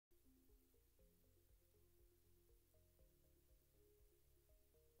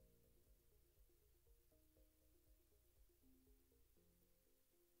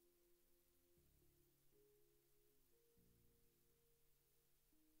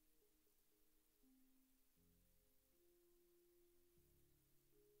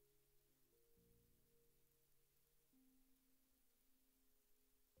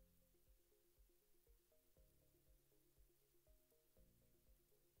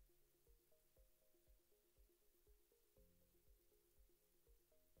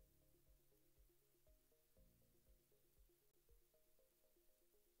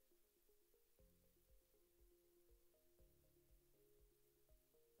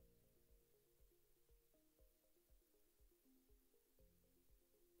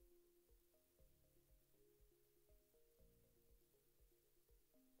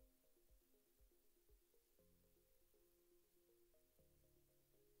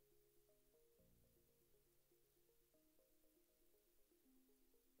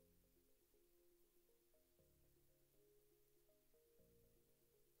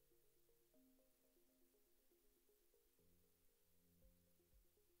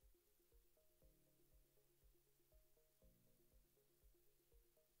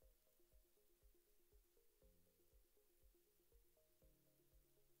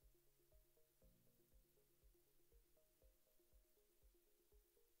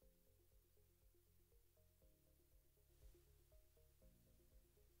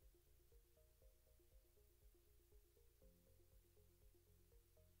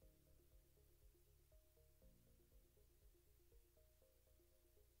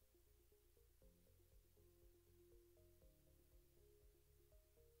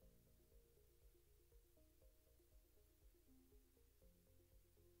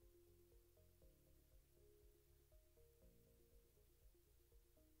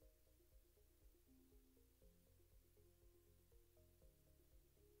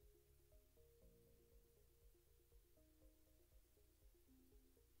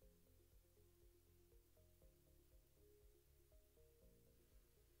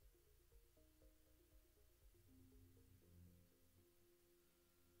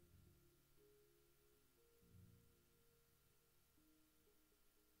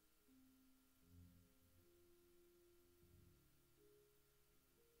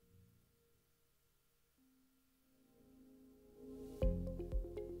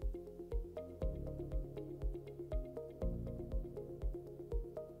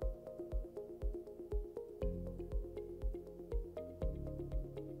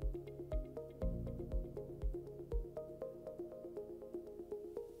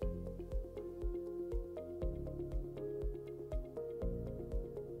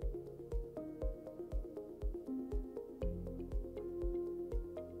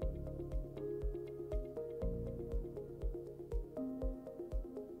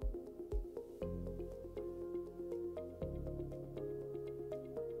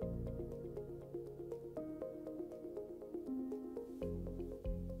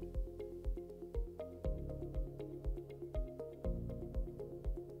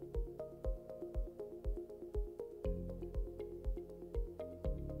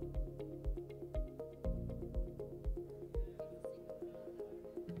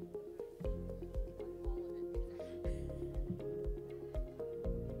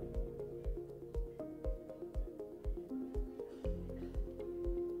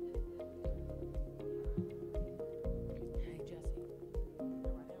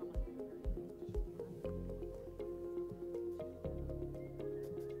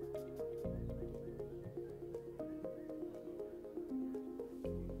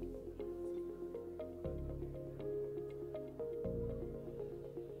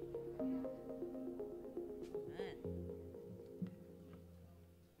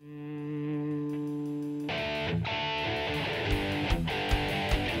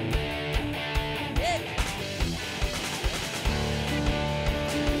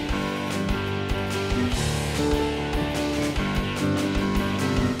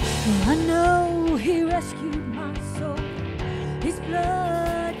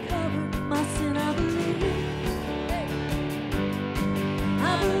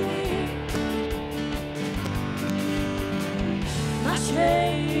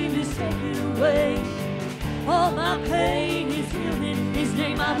shame is taken away. All my pain is healed in His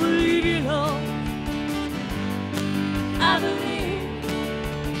name. I believe you, Lord. I believe.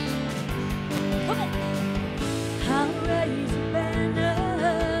 Come on. I'll raise a banner.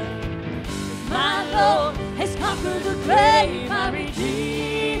 My Lord has conquered the grave. My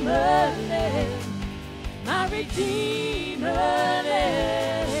Redeemer lives. My Redeemer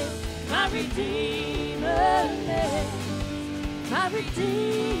lives. My Redeemer lives. My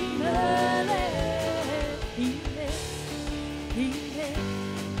Redeemer lives. He lives. He lives.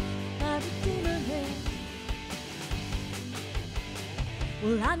 My Redeemer lives.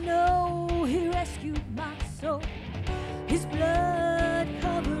 Well, I know He rescued my soul. His blood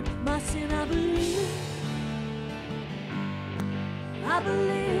covered my sin. I believe. I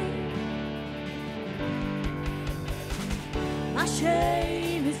believe. My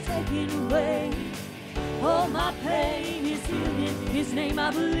shame is taken away. All my pain is healed in His name.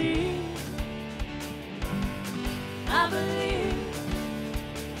 I believe. I believe.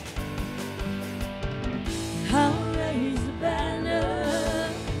 I'll raise a banner.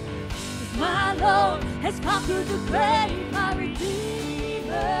 'Cause my Lord has conquered the grave. My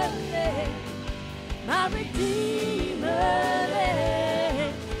Redeemer lives. My Redeemer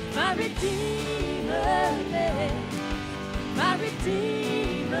lives. My Redeemer lives. My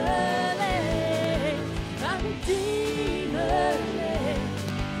Redeemer lives. My Redeemer lives.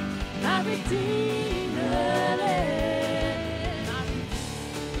 My Redeemer lives.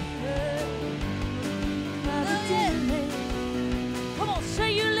 My Redeemer. Come on, say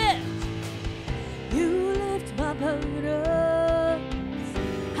you lift. You lift my burdens.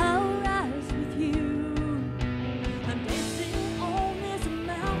 I'll rise with you. I'm dancing on this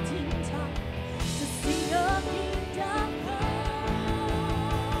mountaintop to see your kingdom come.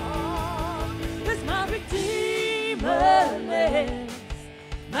 'Cause my Redeemer lives.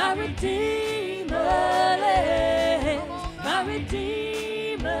 My Redeemer lives. My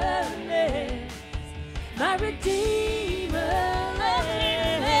Redeemer lives. My Redeemer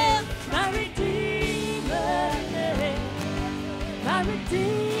lives. My Redeemer lives. My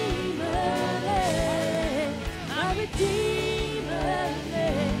Redeemer lives. My Redeemer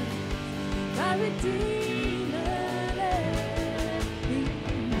lives. My Redeemer lives.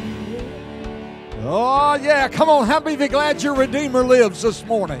 Oh, yeah. Come on. How many of you glad your Redeemer lives this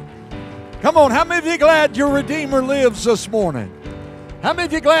morning? Come on. How many of you glad your Redeemer lives this morning? How many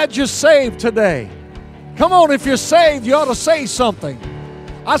of you glad you're saved today? Come on. If you're saved, you ought to say something.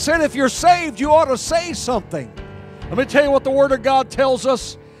 I said if you're saved, you ought to say something. Let me tell you what the Word of God tells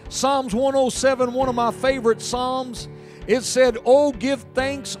us. Psalms 107, one of my favorite Psalms. It said, "Oh, give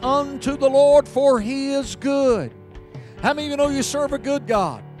thanks unto the Lord, for He is good." How many of you know you serve a good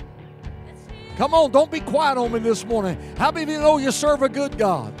God? Come on, don't be quiet on me this morning. How many of you know you serve a good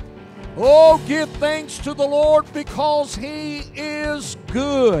God? Oh, give thanks to the Lord because He is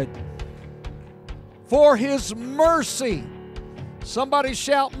good. For His mercy. Somebody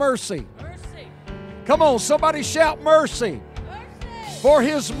shout mercy. Mercy. Come on, somebody shout mercy. Mercy. For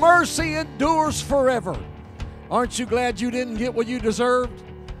His mercy endures forever. Aren't you glad you didn't get what you deserved?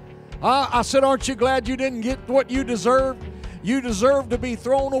 I said, aren't you glad you didn't get what you deserved? You deserve to be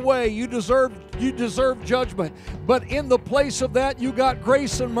thrown away. You deserve judgment. But in the place of that, you got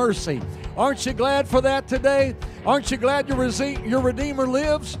grace and mercy. Aren't you glad for that today? Aren't you glad your Redeemer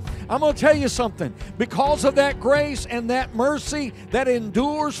lives? I'm going to tell you something. Because of that grace and that mercy that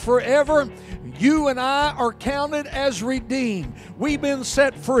endures forever, you and I are counted as redeemed. We've been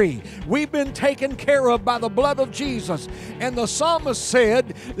set free. We've been taken care of by the blood of Jesus. And the psalmist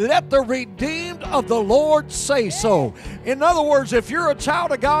said, "Let the redeemed of the Lord say so." In other words, if you're a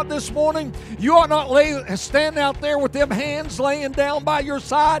child of God this morning, you ought not stand out there with them hands laying down by your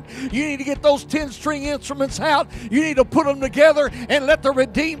side. You need to get those 10-string instruments out. You need to put them together and let the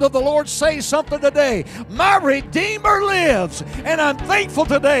redeemed of the Lord say something today. My Redeemer lives, and I'm thankful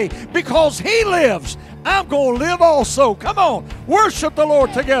today because He lives. I'm going to live also. Come on, worship the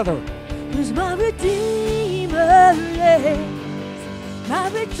Lord together. 'Cause my Redeemer lives. My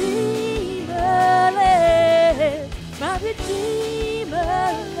Redeemer lives. My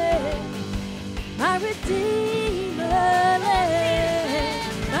Redeemer lives. My Redeemer lives.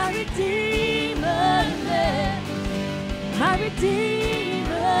 My Redeemer lives. My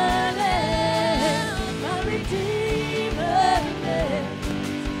Redeemer lives. My Redeemer lives.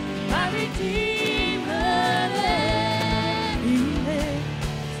 My Redeemer lives. He lives.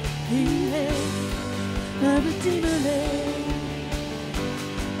 He lives. My Redeemer lives.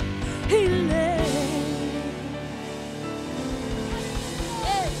 He lives.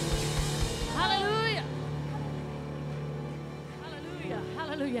 Hey.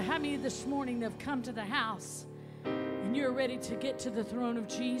 Hallelujah. How many this morning have come to the house and you're ready to get to the throne of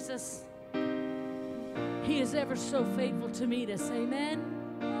Jesus? He is ever so faithful to meet us. Amen.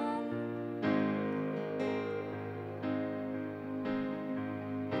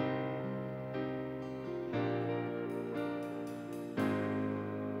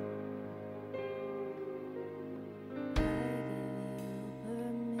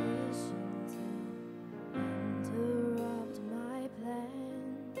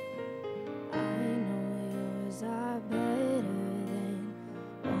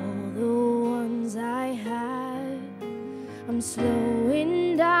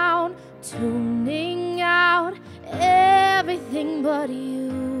 Slowing down, tuning out everything but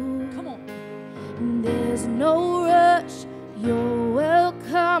you. Come on. There's no rush, you're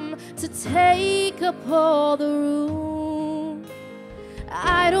welcome to take up all the room.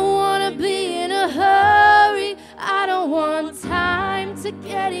 I don't want to be in a hurry, I don't want time to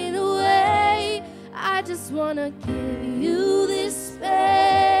get in the way. I just want to give you this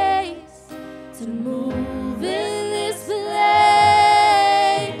space to move in this place.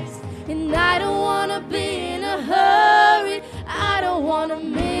 And I don't want to be in a hurry, I don't want to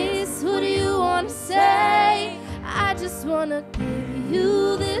miss what you want to say. I just want to give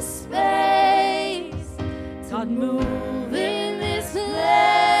you this space to move in this place.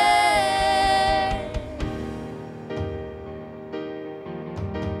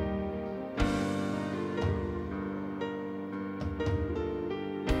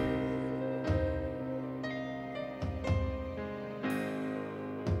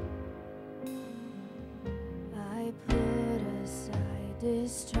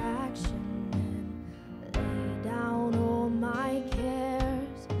 Distraction and lay down all my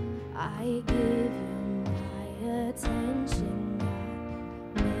cares. I give you my attention.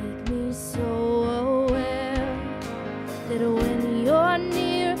 Make me so aware that when you're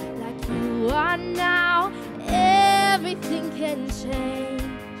near, like you are now, everything can change.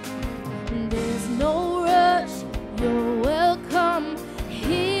 There's no rush, you're welcome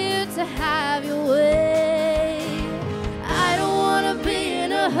here to have your way.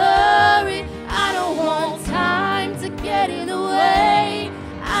 Hurry, I don't want time to get in the way.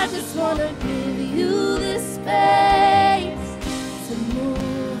 I just want to give you this space to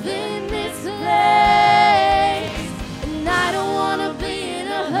move in this place. And I don't want to be in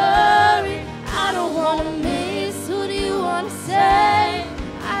a hurry, I don't want to miss what you want to say.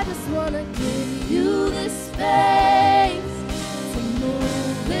 I just want to give you this space to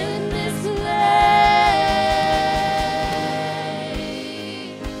move in this place.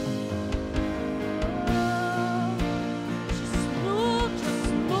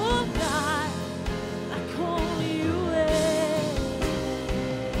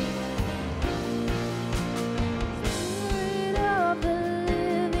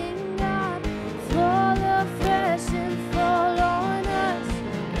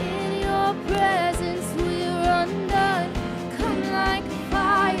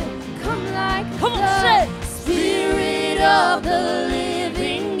 Of the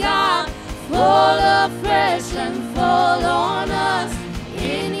living God, fall afresh and fall on us.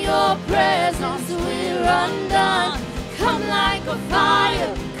 In your presence we're undone. Come like a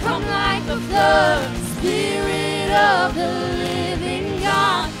fire, come like a flood. Spirit of the living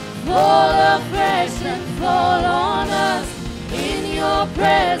God, fall afresh and fall on us. In your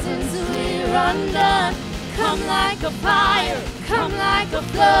presence we're undone. Come like a fire, come like a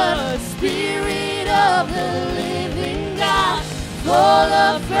flood. Spirit of the living God, fall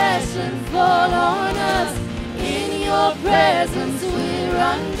afresh and fall on us. In your presence we're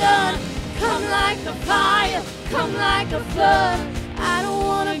undone. Come like a fire, come like a flood. I don't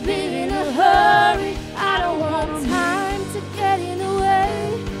want to be in a hurry, I don't want time to get in the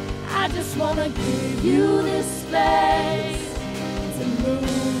way. I just want to give you this space to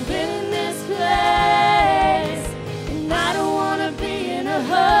move in this place. And I don't want to be in a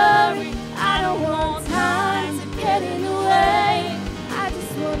hurry, I don't want time to get in the way. I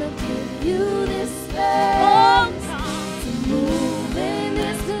just want to give you this space to move in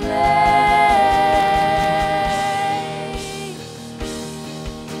this place.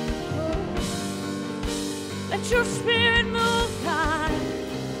 Let your spirit move, God.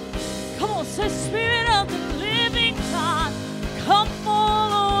 Come on, say, Spirit of the living God, come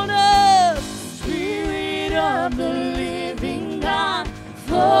fall on us. Spirit of the living God,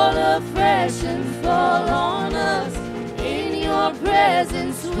 fall afresh and fall on us. In your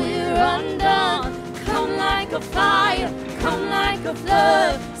presence we're undone. Come like a fire, come like a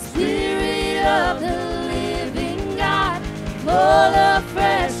flood. Spirit of the living God, fall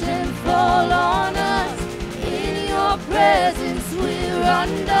afresh and fall on us. In your presence we're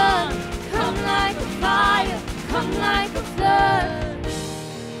undone. Come like a fire, come like a flood.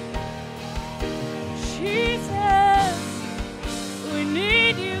 Jesus, we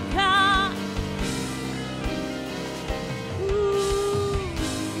need you, God.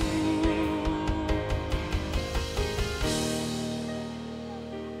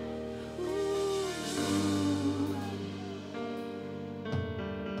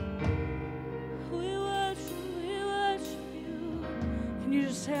 We worship you. Can you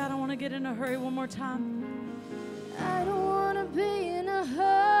just say, I don't want to get in a hurry one more time? I don't want to be in a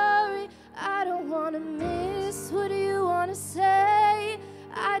hurry. I don't want to miss what you want to say.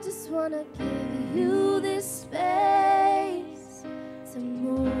 I just want to give you this space to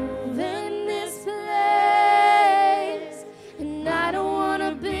move in this place. And I don't want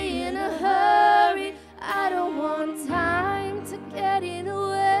to be in a hurry. I don't want time to get in the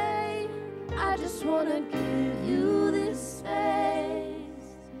way. I just want to give you this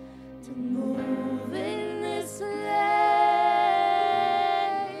space to move in this place.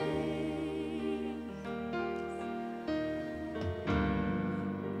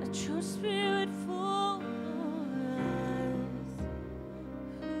 Let your spirit fall on us.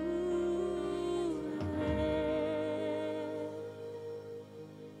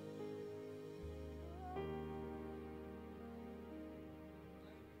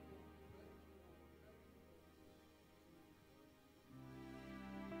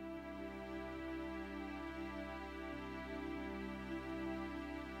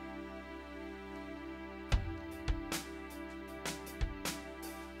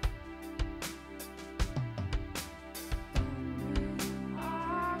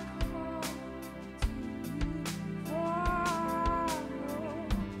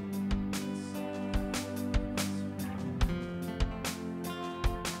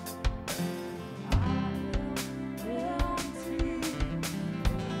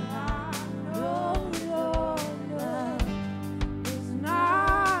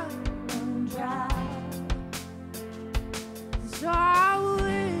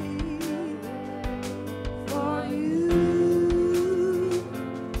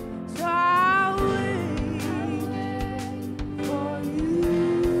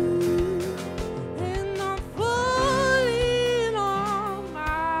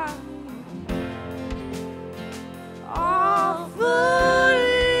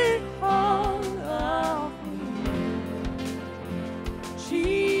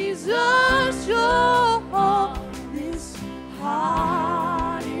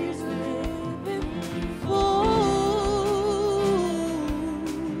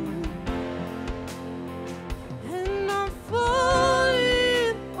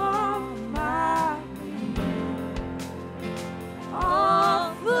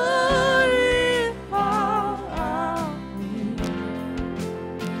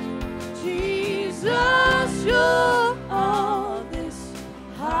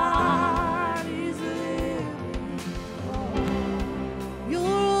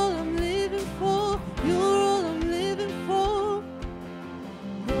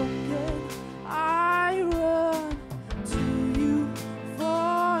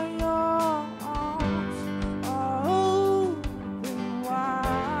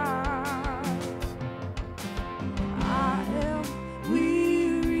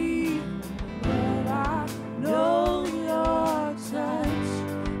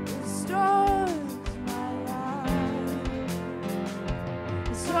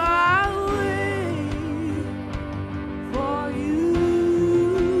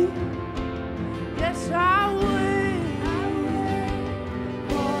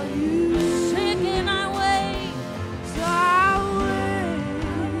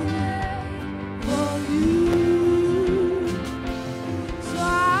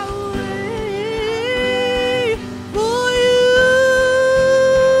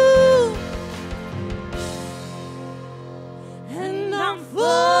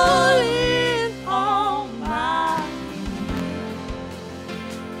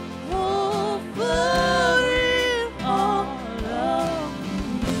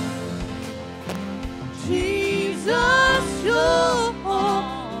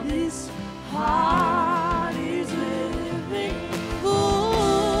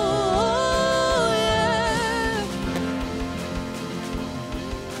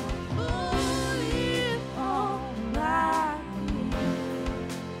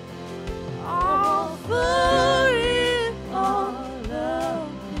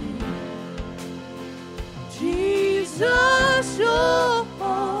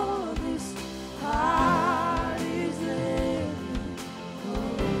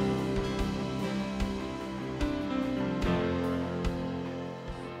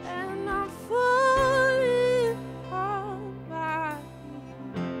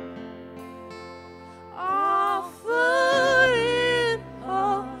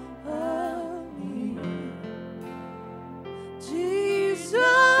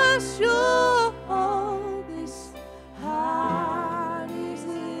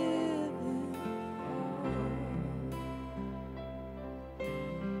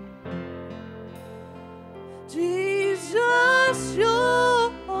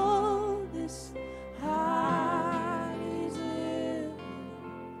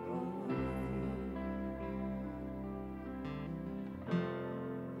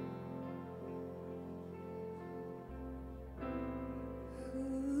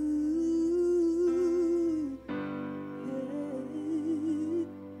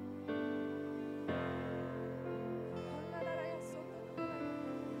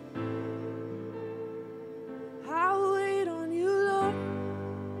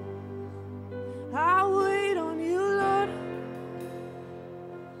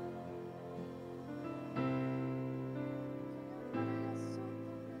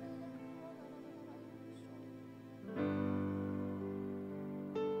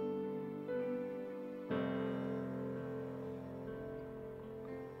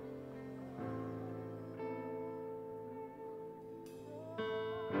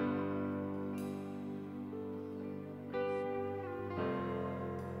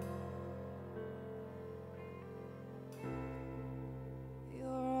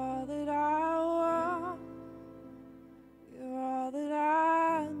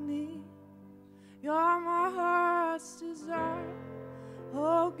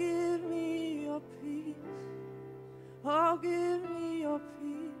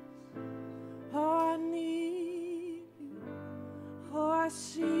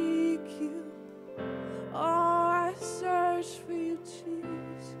 seek you. Oh, I search for you,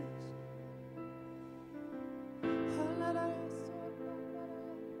 Jesus.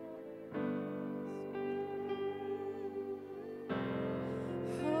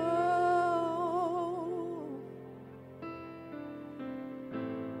 Oh,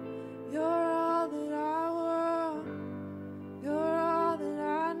 you're all that I want. You're all that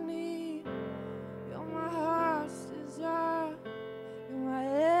I need. You're my heart's desire. You're my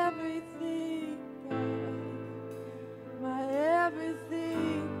everything, God. My everything.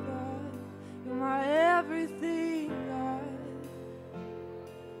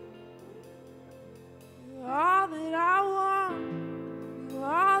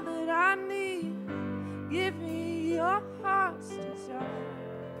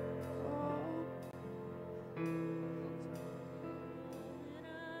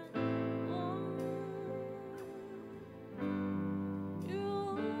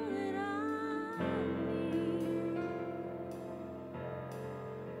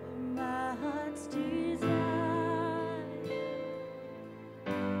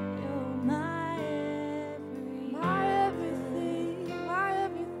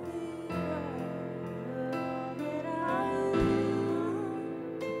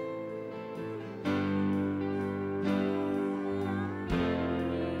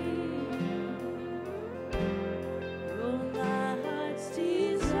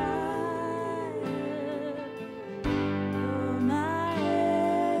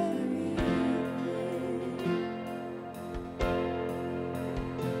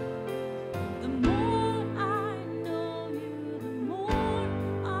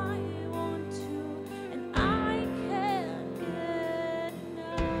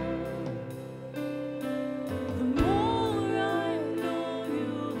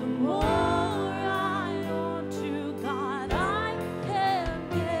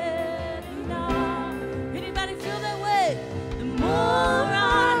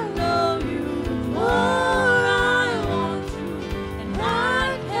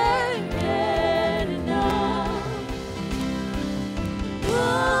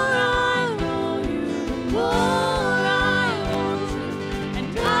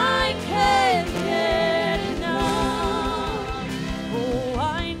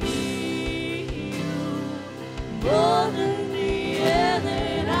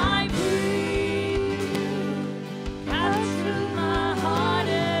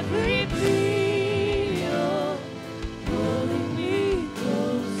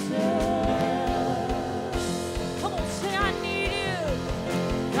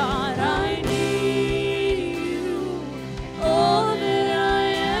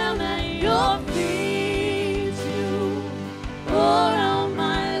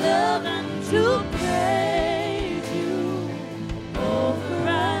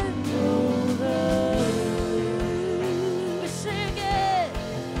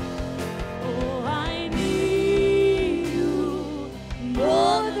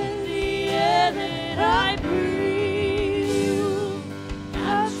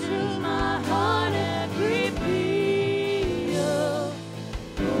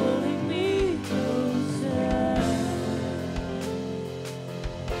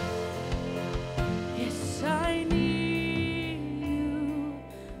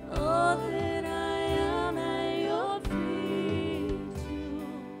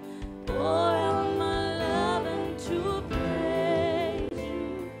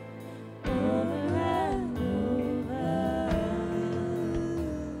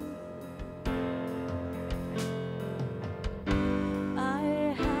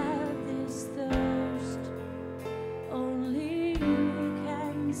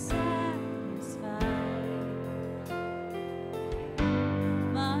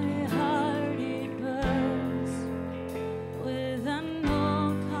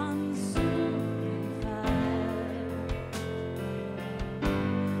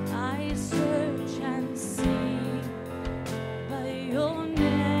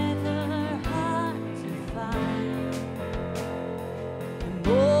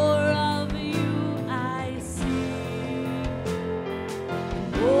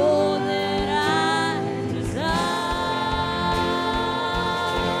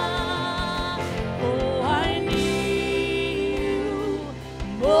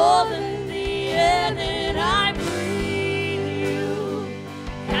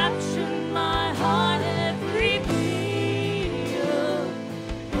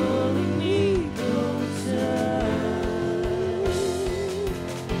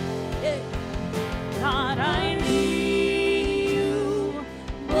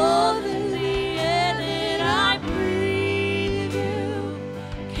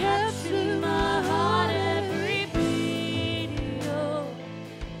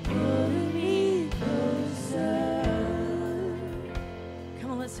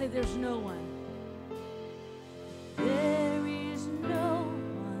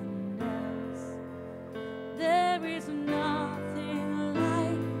 There is nothing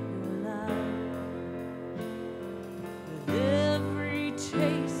like your love. With every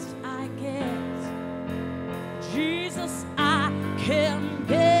taste I get, Jesus, I can't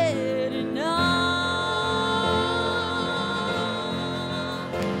get enough.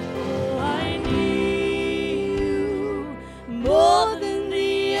 Oh, I need you more than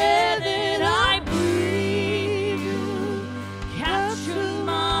the air that I breathe. You captured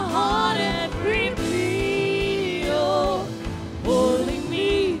my heart every beat. Oh, holding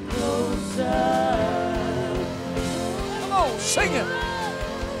me closer. Come on, sing it.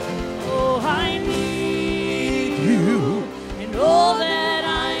 Oh, I need you and all that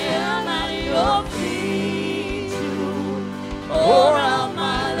I am at your feet. To pour out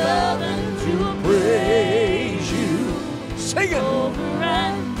my love and to praise you Sing it. over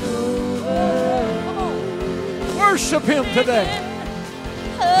and over. Worship Him today.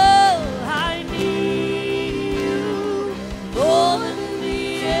 Oh, I need you more than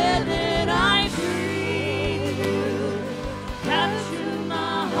the air that I breathe. You capture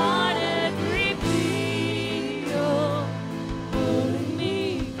my heart every beat. You're pulling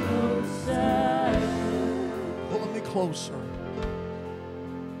me closer. Pulling me closer.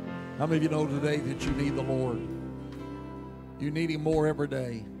 How many of you know today that you need the Lord? You need Him more every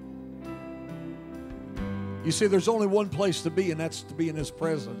day. You see, there's only one place to be, and that's to be in His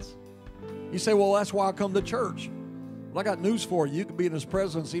presence. You say, well, that's why I come to church. Well, I got news for you. You can be in His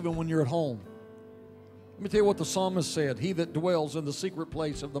presence even when you're at home. Let me tell you what the psalmist said. He that dwells in the secret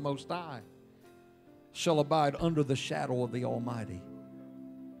place of the Most High shall abide under the shadow of the Almighty.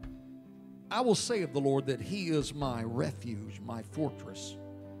 I will say of the Lord that He is my refuge, my fortress,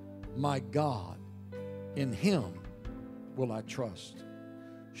 my God. In Him will I trust.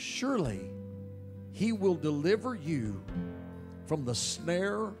 Surely He will deliver you from the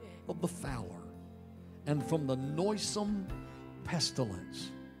snare of the fowler and from the noisome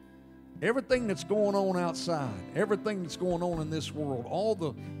pestilence. Everything that's going on outside, everything that's going on in this world, all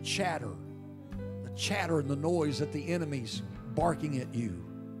the chatter and the noise that the enemy's barking at you.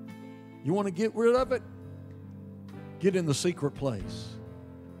 You want to get rid of it? Get in the secret place.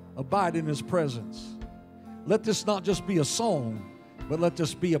 Abide in His presence. Let this not just be a song, but let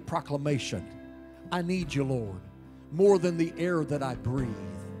this be a proclamation. I need you, Lord, more than the air that I breathe.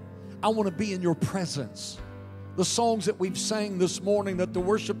 I want to be in your presence. The songs that we've sang this morning that the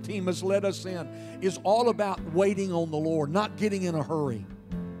worship team has led us in is all about waiting on the Lord, not getting in a hurry.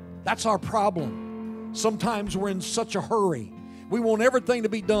 That's our problem. Sometimes we're in such a hurry. We want everything to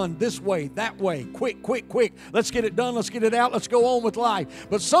be done this way, that way, quick, quick, quick. Let's get it done, let's get it out, let's go on with life.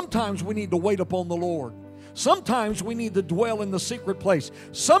 But sometimes we need to wait upon the Lord. Sometimes we need to dwell in the secret place.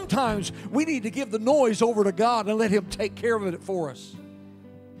 Sometimes we need to give the noise over to God and let Him take care of it for us.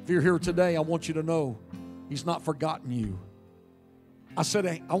 If you're here today, I want you to know He's not forgotten you. I said,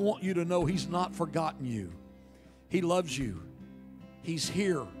 hey, I want you to know He's not forgotten you. He loves you. He's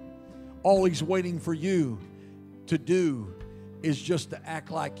here. All He's waiting for you to do is just to act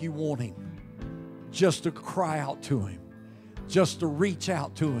like you want Him, just to cry out to Him, just to reach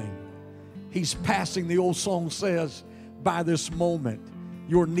out to Him. He's passing, the old song says, by this moment,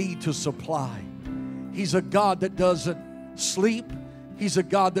 your need to supply. He's a God that doesn't sleep. He's a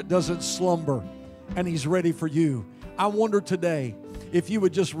God that doesn't slumber, and He's ready for you. I wonder today if you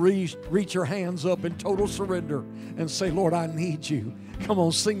would just reach your hands up in total surrender and say, Lord, I need you. Come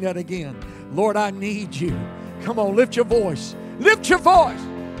on, sing that again. Lord, I need you. Come on, lift your voice. Lift your voice.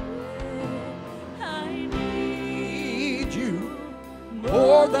 I need You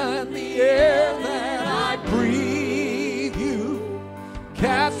more than the air that I breathe. You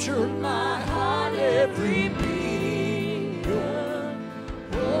captured my heart every beat. You're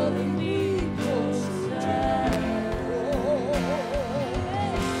holding me closer.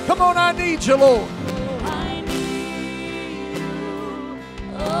 Come on, I need you, Lord. I need you,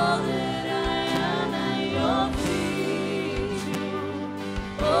 all that I am at your feet. To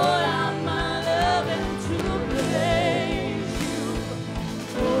pour out my love and to praise you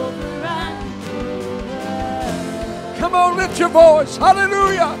over and over. Come on, lift your voice.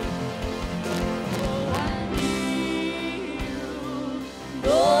 Hallelujah. Oh, I need you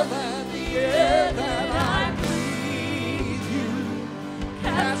more than the air that I breathe. You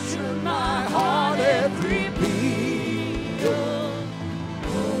capture my heart every beat. You're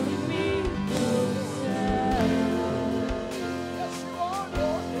holding me closer. Yes, you are,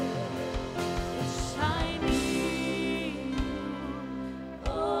 Lord. Yes, I need you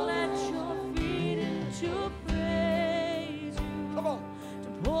all at your feet and to praise you. Come on. To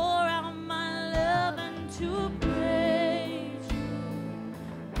pour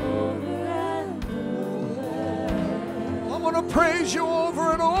praise you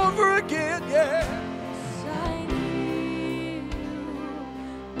over and over again, yeah. I need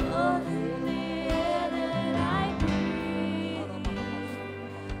you more than the air that I breathe.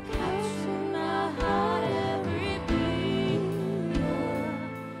 Capture my heart every beat.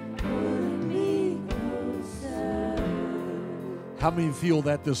 Pulling me closer. How many of you feel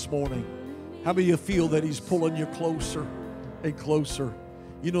that this morning? How many of you feel that He's pulling you closer and closer?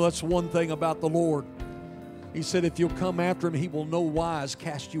 You know, that's one thing about the Lord. He said if you'll come after Him, He will no wise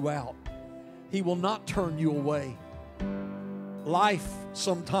cast you out. He will not turn you away. Life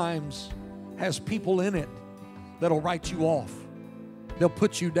sometimes has people in it that'll write you off. They'll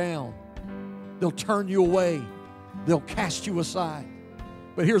put you down. They'll turn you away. They'll cast you aside.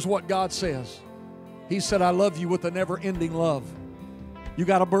 But here's what God says. He said, I love you with a never-ending love. You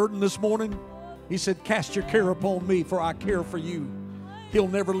got a burden this morning? He said, cast your care upon me, for I care for you. He'll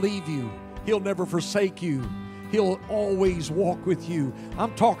never leave you. He'll never forsake you. He'll always walk with you.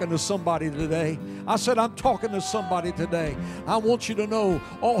 I'm talking to somebody today. I said, I'm talking to somebody today. I want you to know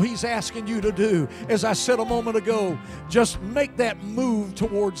all He's asking you to do, as I said a moment ago, just make that move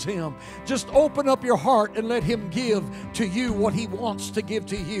towards Him. Just open up your heart and let Him give to you what He wants to give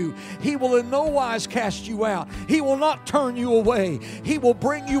to you. He will in no wise cast you out. He will not turn you away. He will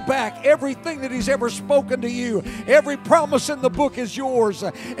bring you back everything that He's ever spoken to you. Every promise in the book is yours.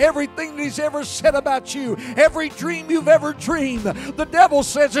 Everything that He's ever said about you. Every dream you've ever dreamed. The devil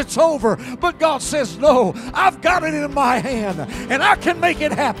says it's over, but God says, no, I've got it in my hand and I can make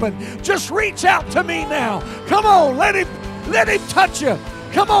it happen. Just reach out to me now. Come on, let him touch you.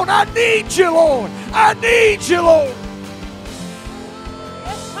 Come on, I need you, Lord. I need you, Lord.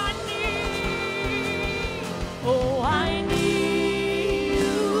 Yes, I need. Oh, I need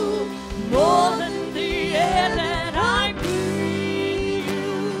you more than the air that I breathe.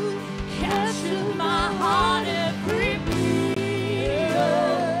 You capture my heart every beat,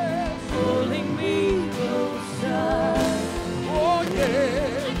 pulling me closer. Oh,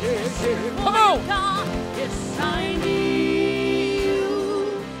 yeah, yeah, yeah. Come on. God, yes, I need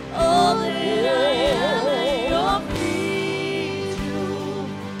you. All that I am at your feet. You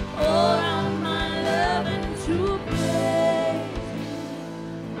pour out my love into praise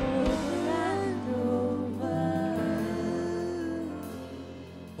over and over.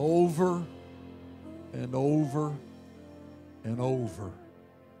 Over and over and over.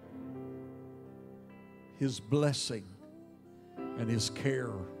 His blessing and His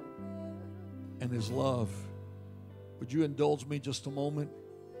care and His love. Would you indulge me just a moment?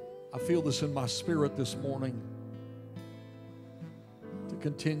 I feel this in my spirit this morning to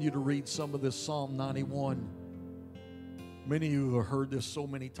continue to read some of this Psalm 91. Many of you have heard this so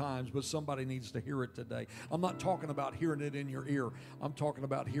many times, but somebody needs to hear it today. I'm not talking about hearing it in your ear. I'm talking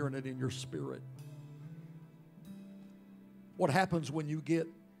about hearing it in your spirit. What happens when you get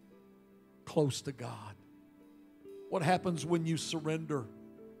close to God? What happens when you surrender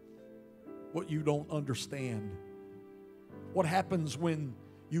what you don't understand? What happens when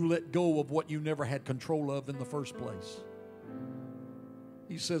you let go of what you never had control of in the first place?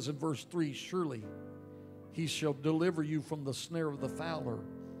 He says in verse 3, surely He shall deliver you from the snare of the fowler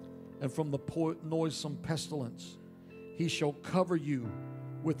and from the noisome pestilence. He shall cover you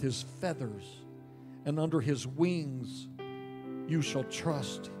with His feathers, and under His wings you shall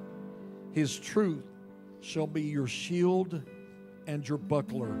trust. His truth shall be your shield and your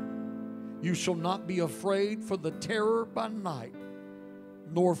buckler. You shall not be afraid for the terror by night,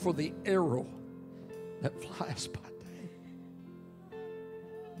 nor for the arrow that flies by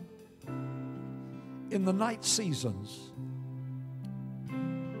day. In the night seasons,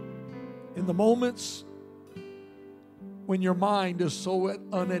 in the moments when your mind is so at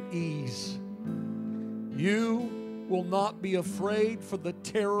ease, you will not be afraid for the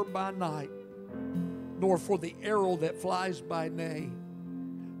terror by night, nor for the arrow that flies by day,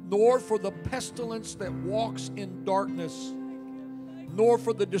 nor for the pestilence that walks in darkness, nor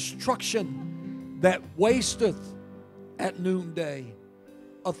for the destruction that wasteth at noonday.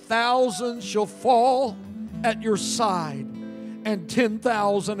 1,000 shall fall at your side, and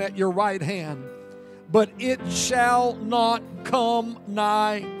 10,000 at your right hand, but it shall not come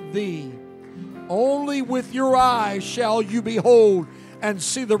nigh thee. Only with your eyes shall you behold and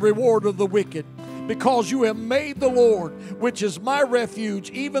see the reward of the wicked. Because you have made the Lord, which is my refuge,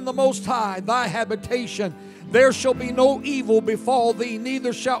 even the Most High, thy habitation. There shall be no evil befall thee,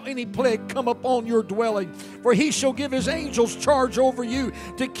 neither shall any plague come upon your dwelling. For He shall give His angels charge over you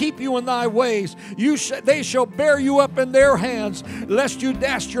to keep you in thy ways. They shall bear you up in their hands, lest you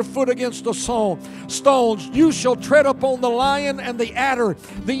dash your foot against a stones. You shall tread upon the lion and the adder,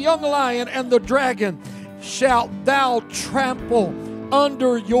 the young lion and the dragon. shalt thou trample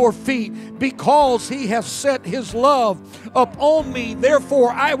under your feet, because he hath set his love upon me.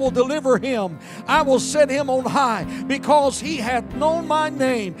 Therefore I will deliver him. I will set him on high, because he hath known my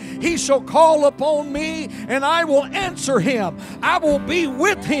name. He shall call upon me, and I will answer him. I will be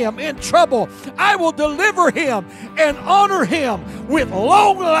with him in trouble. I will deliver him and honor him. With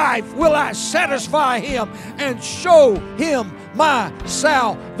long life will I satisfy him and show him my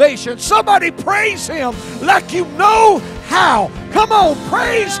salvation. Somebody praise him like you know how. Come on,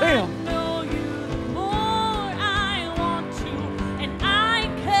 praise him.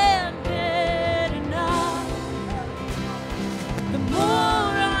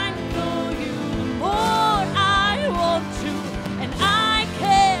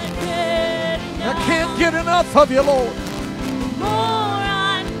 I can't get enough of you, Lord. The more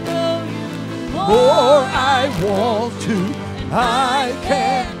I know you, the more I want to. I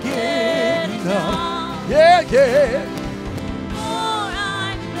can't get enough. Yeah, yeah. The more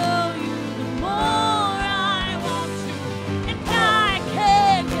I know you, the more I want to, and I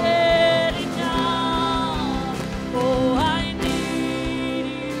can't get enough. Oh, I need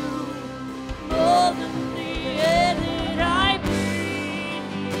you more than the air that I breathe.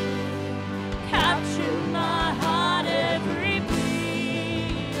 Capture my heart every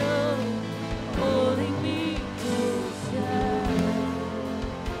beat, holding me closer.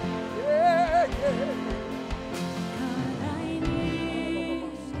 God, I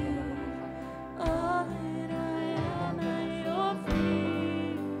need you. All that I am at your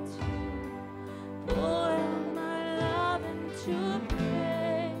feet. Pour out my love and to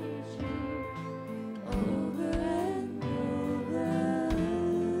praise you over and over,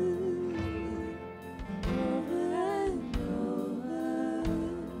 over and over.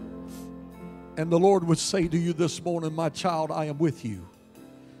 And the Lord would say to you this morning, my child, I am with you.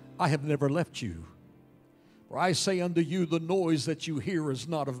 I have never left you. For I say unto you, the noise that you hear is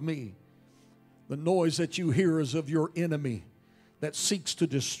not of me. The noise that you hear is of your enemy that seeks to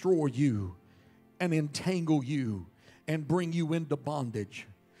destroy you and entangle you and bring you into bondage.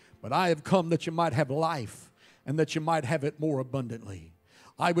 But I have come that you might have life and that you might have it more abundantly.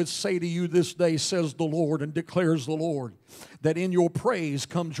 I would say to you this day, says the Lord and declares the Lord, that in your praise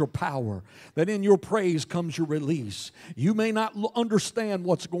comes your power, that in your praise comes your release. You may not understand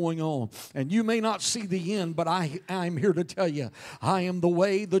what's going on, and you may not see the end, but I'm here to tell you, I am the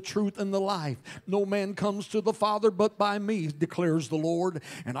way, the truth, and the life. No man comes to the Father but by me, declares the Lord.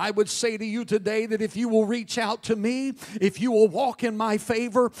 And I would say to you today that if you will reach out to me, if you will walk in my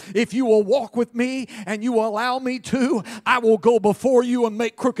favor, if you will walk with me, and you will allow me to, I will go before you and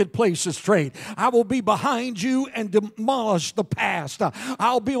make crooked places straight. I will be behind you and demolish the past.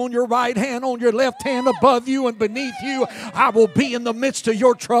 I'll be on your right hand, on your left hand, above you and beneath you. I will be in the midst of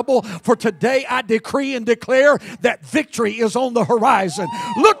your trouble. For today I decree and declare that victory is on the horizon.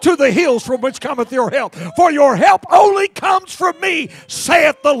 Look to the hills from which cometh your help, for your help only comes from me,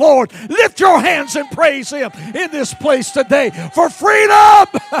 saith the Lord. Lift your hands and praise him in this place today for freedom.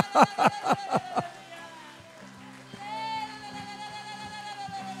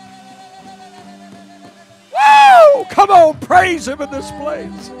 Woo! Come on, praise him in this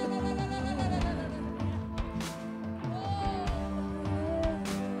place.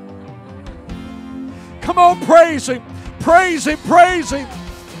 Come on, praise him. Praise him, praise him.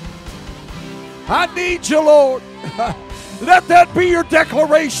 I need you, Lord. Let that be your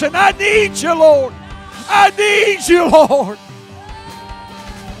declaration. I need you, Lord. I need you, Lord.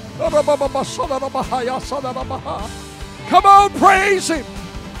 Come on, praise him.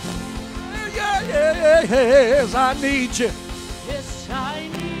 Yes, I need you. Yes, I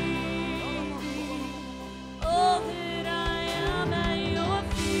need thee. All that I am at your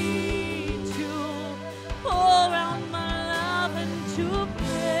feet, to pour out my love and to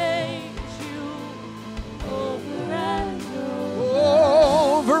praise you over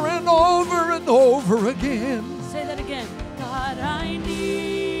and over and over again. Say that again. God, I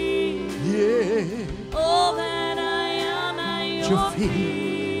need Yeah. all that I am at your feet.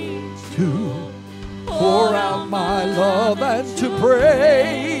 To pour out my love and to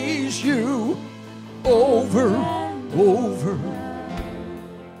praise you over.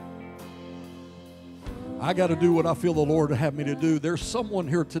 I got to do what I feel the Lord to have me to do. There's someone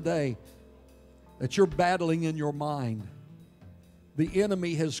here today that you're battling in your mind. The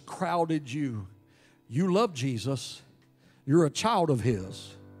enemy has crowded you. You love Jesus. You're a child of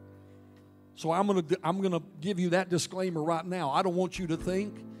his. So I'm gonna give you that disclaimer right now. I don't want you to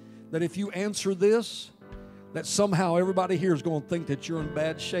think that if you answer this, that somehow everybody here is going to think that you're in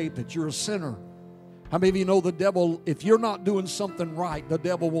bad shape, that you're a sinner. How many of you know the devil, if you're not doing something right, the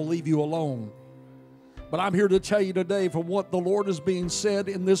devil will leave you alone. But I'm here to tell you today, from what the Lord is being said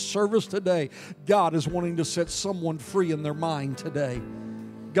in this service today, God is wanting to set someone free in their mind today.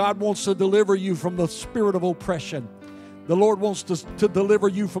 God wants to deliver you from the spirit of oppression. The Lord wants to deliver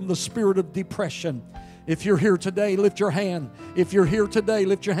you from the spirit of depression. If you're here today, lift your hand. If you're here today,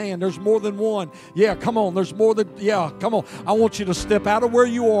 lift your hand. There's more than one. Yeah, come on. There's more than, yeah, come on. I want you to step out of where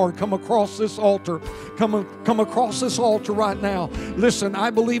you are and come across this altar. Come across this altar right now. Listen, I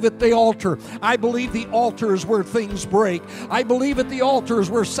believe at the altar. I believe the altar is where things break. I believe at the altar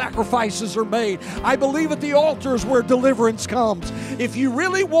is where sacrifices are made. I believe at the altar is where deliverance comes. If you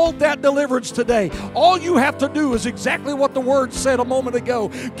really want that deliverance today, all you have to do is exactly what the Word said a moment ago.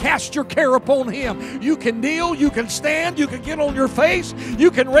 Cast your care upon Him. You can kneel, you can stand, you can get on your face, you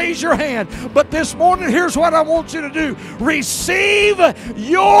can raise your hand. But this morning, here's what I want you to do. Receive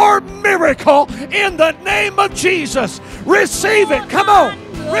your miracle in the name of Jesus. Receive it. Come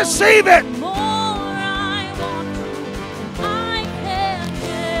on. Receive it.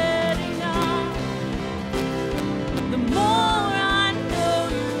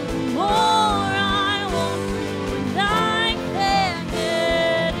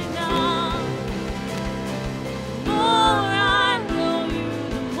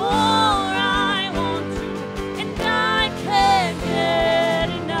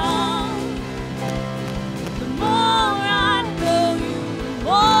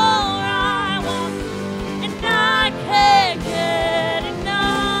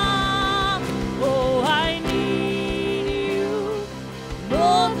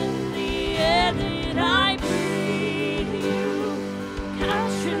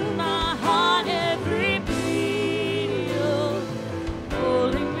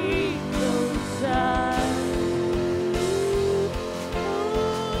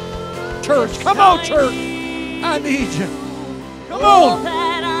 Church, come on, church. I need you. Come on.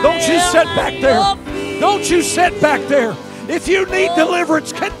 Don't you sit back there. Don't you sit back there. If you need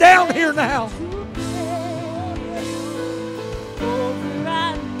deliverance, get down here now.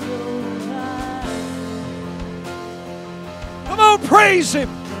 Come on, praise Him.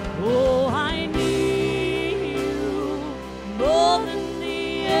 Oh, I need you more than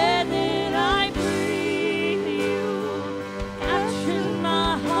the air that I breathe. You captured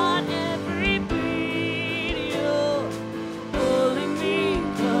my heart, every beat. You're pulling me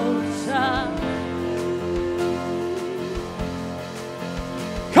closer.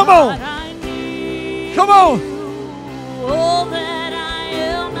 Come on. Come on. All that I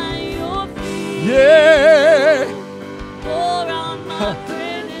am at your feet. Yeah. Pour on my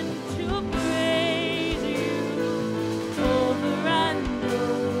friend to praise you over and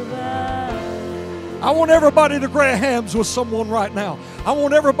over. I want everybody to grab hands with someone right now. I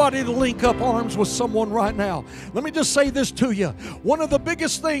want everybody to link up arms with someone right now. Let me just say this to you. One of the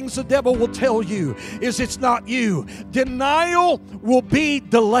biggest things the devil will tell you is it's not you. Denial will be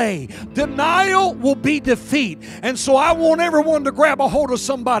delay. Denial will be defeat. And so I want everyone to grab a hold of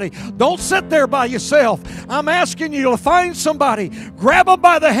somebody. Don't sit there by yourself. I'm asking you to find somebody, grab them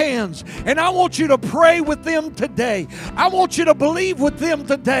by the hands, and I want you to pray with them today. I want you to believe with them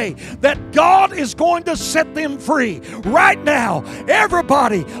today that God is going to set them free right now.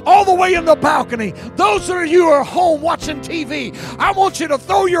 Everybody, all the way in the balcony, those of you who are home watching TV, I want you to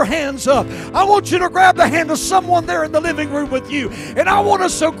throw your hands up. I want you to grab the hand of someone there in the living room with you, and I want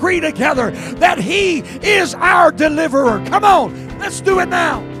us to agree together that He is our deliverer. Come on, let's do it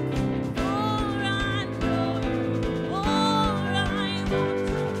now.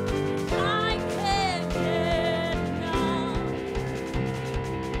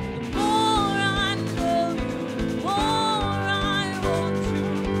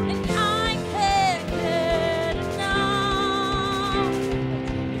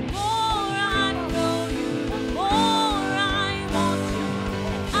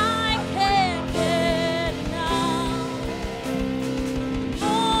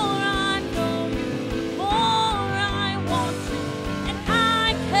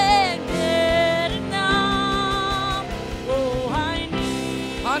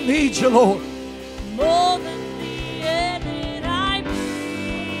 I need you, Lord. More than the air that I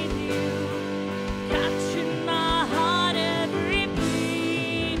breathe, you captured my heart, every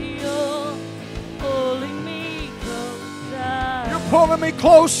beat. You're pulling me closer. You're pulling me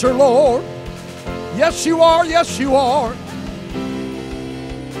closer, Lord. Yes, you are. Yes, you are.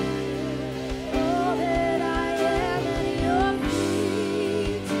 All that I am at your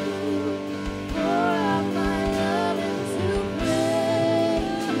feet, pour out my love into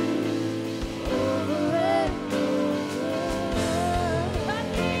praise over and over. I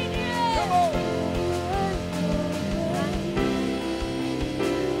need you.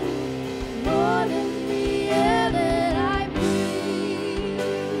 More than the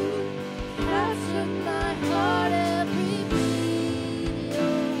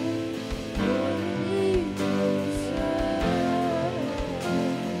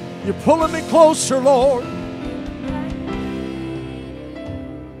You're pulling me closer, Lord.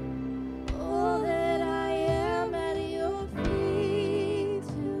 All that I am at your feet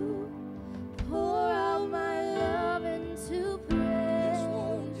to pour out my love and to praise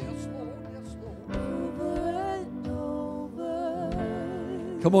over and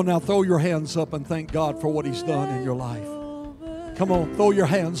over. Come on now, throw your hands up and thank God for what He's done in your life. Come on, throw your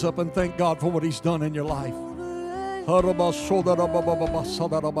hands up and thank God for what He's done in your life. Lord,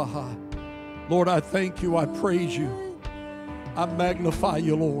 I thank you. I praise you. I magnify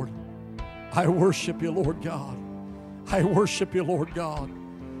you, Lord. I worship you, Lord God. I worship you, Lord God.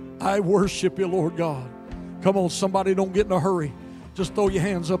 I worship you, Lord God. Come on, somebody, don't get in a hurry. Just throw your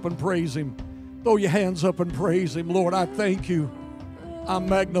hands up and praise Him. Throw your hands up and praise Him. Lord, I thank you. I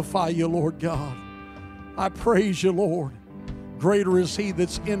magnify you, Lord God. I praise you, Lord. Greater is He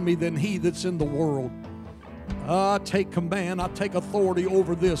that's in me than he that's in the world. I take command. I take authority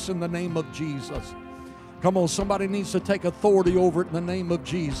over this in the name of Jesus. Come on, somebody needs to take authority over it in the name of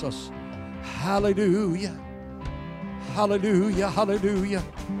Jesus. Hallelujah. Hallelujah. Hallelujah.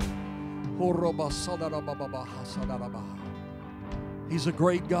 He's a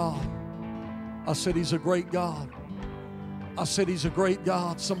great God. I said He's a great God. I said He's a great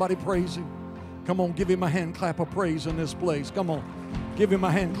God. Somebody praise Him. Come on, give Him a hand clap of praise in this place. Come on, give Him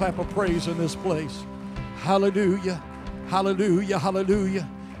a hand clap of praise in this place. Hallelujah, hallelujah, hallelujah.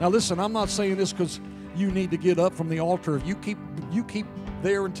 Now listen, I'm not saying this because you need to get up from the altar. You keep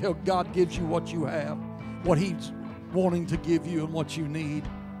there until God gives you what you have, what He's wanting to give you and what you need.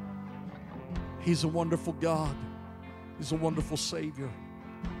 He's a wonderful God. He's a wonderful Savior.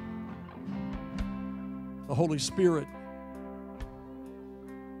 The Holy Spirit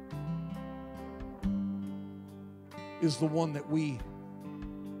is the one that we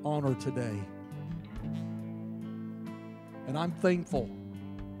honor today. And I'm thankful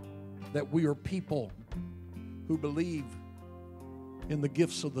that we are people who believe in the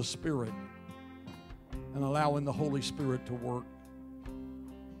gifts of the Spirit and allowing the Holy Spirit to work.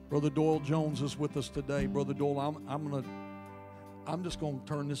 Brother Doyle Jones is with us today. Brother Doyle, I'm just going to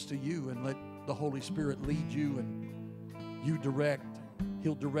turn this to you and let the Holy Spirit lead you and you direct.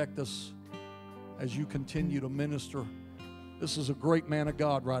 He'll direct us as you continue to minister. This is a great man of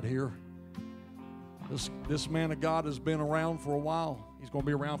God right here. This man of God has been around for a while. He's going to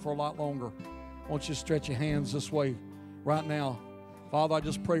be around for a lot longer. I want you to stretch your hands this way right now. Father, I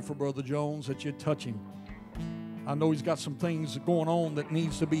just pray for Brother Jones that you'd touch him. I know he's got some things going on that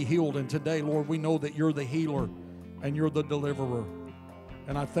needs to be healed. And today, Lord, we know that you're the healer and you're the deliverer.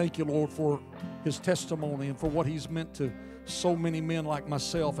 And I thank you, Lord, for his testimony and for what he's meant to so many men like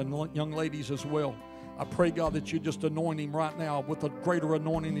myself and young ladies as well. I pray, God, that you just anoint him right now with a greater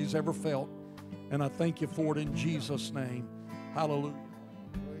anointing he's ever felt. And I thank you for it in Jesus' name. Hallelujah.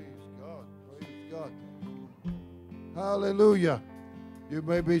 Praise God. Praise God. Hallelujah. You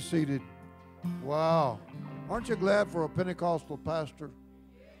may be seated. Wow. Aren't you glad for a Pentecostal pastor?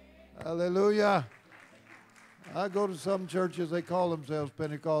 Hallelujah. I go to some churches, they call themselves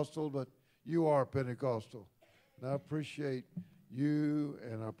Pentecostal, but you are Pentecostal. And I appreciate you,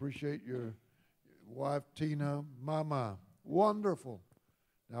 and I appreciate your wife, Tina. Mama, wonderful.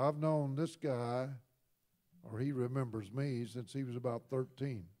 Now, I've known this guy, or he remembers me, since he was about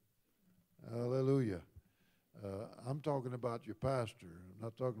 13. Hallelujah. I'm talking about your pastor. I'm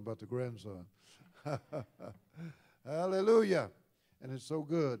not talking about the grandson. Hallelujah. And it's so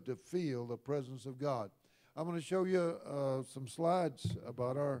good to feel the presence of God. I'm going to show you some slides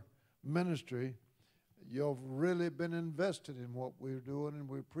about our ministry. You've really been invested in what we're doing, and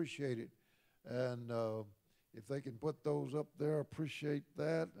we appreciate it. And if they can put those up there, appreciate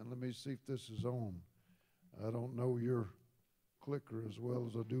that. And let me see if this is on. I don't know your clicker as well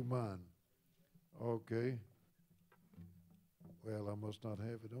as I do mine. Okay. Well, I must not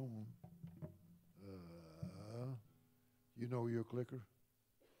have it on. You know your clicker?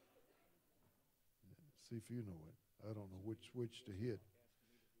 See if you know it. I don't know which to hit.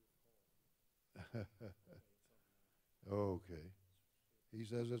 Okay. He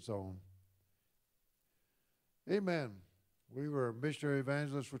says it's on. Amen. We were missionary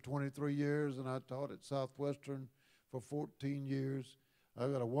evangelists for 23 years, and I taught at Southwestern for 14 years.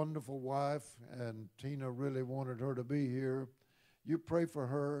 I've got a wonderful wife, and Tina really wanted her to be here. You pray for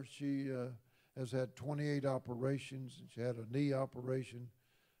her. She has had 28 operations. She had a knee operation,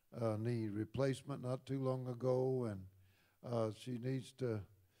 knee replacement not too long ago, and she needs to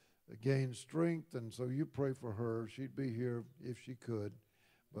gain strength, and so you pray for her. She'd be here if she could,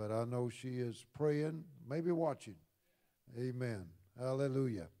 but I know she is praying, maybe watching. Amen.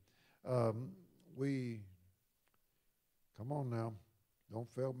 Hallelujah. Come on now. Don't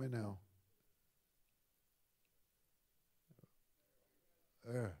fail me now.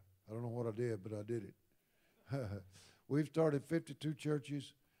 There. I don't know what I did, but I did it. We've started 52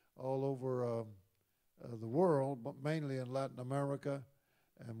 churches all over the world, but mainly in Latin America.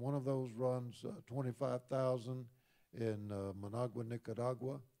 And one of those runs 25,000 in Managua,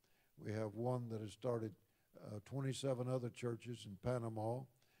 Nicaragua. We have one that has started 27 other churches in Panama.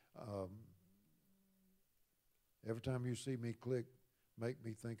 Every time you see me click, make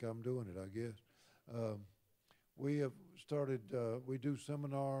me think I'm doing it, I guess. We have started, we do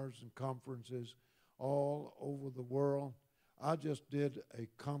seminars and conferences all over the world. I just did a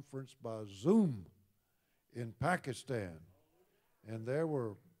conference by Zoom in Pakistan, and there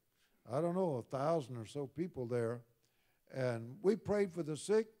were, I don't know, 1,000 or so people there. And we prayed for the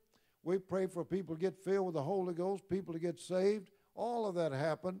sick. We prayed for people to get filled with the Holy Ghost, people to get saved. All of that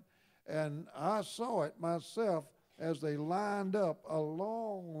happened. And I saw it myself as they lined up a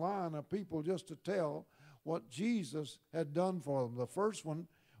long line of people just to tell what Jesus had done for them. The first one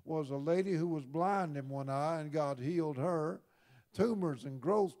was a lady who was blind in one eye, and God healed her. Tumors and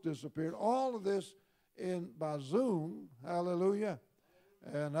growths disappeared. All of this by Zoom. Hallelujah.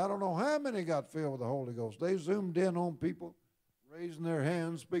 And I don't know how many got filled with the Holy Ghost. They zoomed in on people, raising their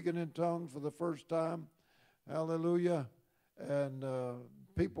hands, speaking in tongues for the first time. Hallelujah. And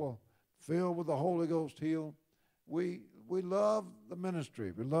people filled with the Holy Ghost healed. We love the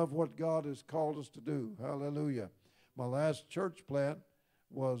ministry. We love what God has called us to do. Hallelujah. My last church plant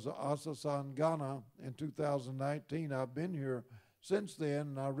was Asasan, Ghana in 2019. I've been here since then,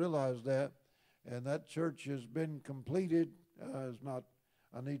 and I realized that. And that church has been completed. It's not,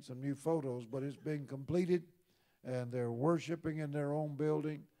 I need some new photos, but it's been completed. And they're worshiping in their own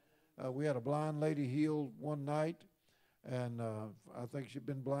building. We had a blind lady healed one night. And I think she'd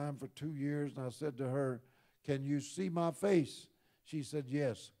been blind for 2 years. And I said to her, "Can you see my face?" She said,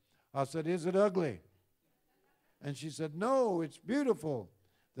 "Yes." I said, "Is it ugly?" And she said, "No, it's beautiful."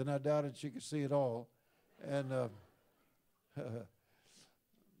 Then I doubted she could see it all. And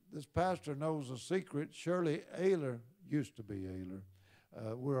this pastor knows a secret. Shirley Ayler used to be Ayler.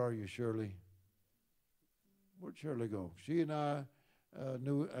 Where are you, Shirley? Where'd Shirley go? She and I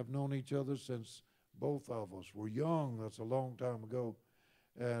have known each other since both of us were young. That's a long time ago.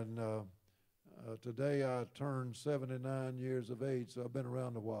 And today I turned 79 years of age, so I've been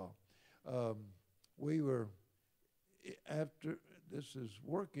around a while. We were, after, this is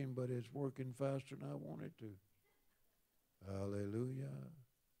working, but it's working faster than I want it to. Hallelujah.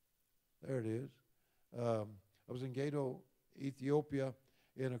 There it is. I was in Gato, Ethiopia,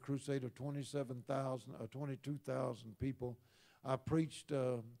 in a crusade of 22,000 people. I preached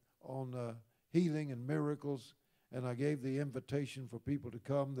on healing and miracles, and I gave the invitation for people to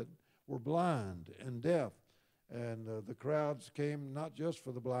come that were blind and deaf. And the crowds came not just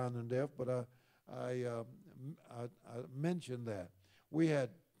for the blind and deaf, but I mentioned that. We had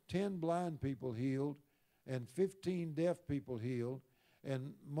 10 blind people healed and 15 deaf people healed,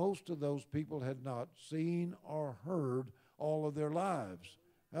 and most of those people had not seen or heard all of their lives.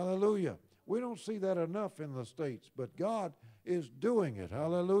 Hallelujah. We don't see that enough in the States, but God is doing it.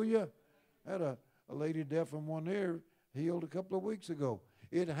 Hallelujah. I had a lady deaf in one ear healed a couple of weeks ago.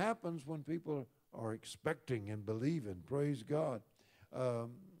 It happens when people are expecting and believing. Praise God. I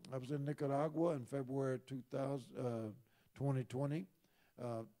was in Nicaragua in February 2020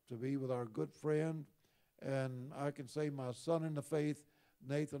 to be with our good friend, and I can say my son in the faith,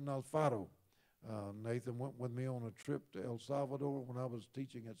 Nathan Alfaro. Nathan went with me on a trip to El Salvador when I was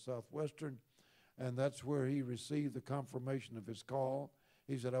teaching at Southwestern, and that's where he received the confirmation of his call.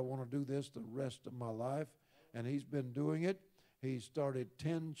 He said, "I want to do this the rest of my life," and he's been doing it. He started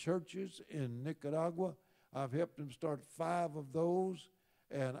 10 churches in Nicaragua. I've helped him start 5 of those,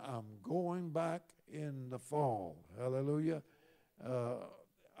 and I'm going back in the fall. Hallelujah.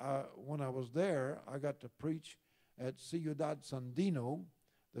 When I was there, I got to preach at Ciudad Sandino,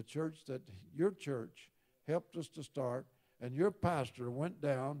 the church that your church helped us to start, and your pastor went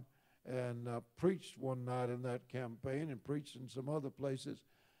down and preached one night in that campaign and preached in some other places,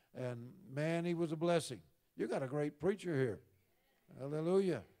 and man, he was a blessing. You got a great preacher here.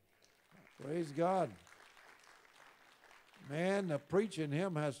 Hallelujah. Praise God. Man, the preaching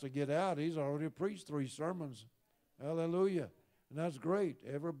him has to get out. He's already preached 3 sermons. Hallelujah. And that's great.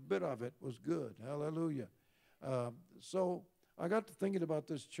 Every bit of it was good. Hallelujah. So I got to thinking about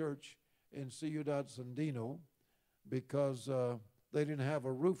this church in Ciudad Sandino because they didn't have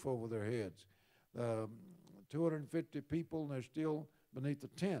a roof over their heads. 250 people, and they're still beneath the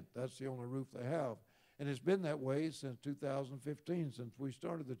tent. That's the only roof they have. And it's been that way since 2015, since we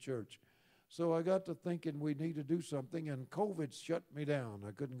started the church. So I got to thinking we need to do something, and COVID shut me down.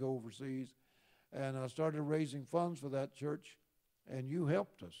 I couldn't go overseas. And I started raising funds for that church, and you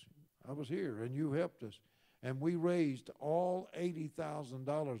helped us. I was here, and you helped us. And we raised all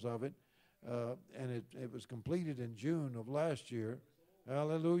 $80,000 of it, and it was completed in June of last year.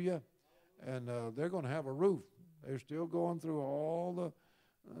 Hallelujah. And they're going to have a roof. They're still going through all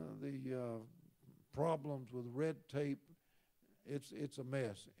the problems with red tape. It's a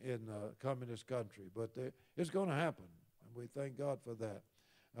mess in a communist country, but it's going to happen, and we thank God for that.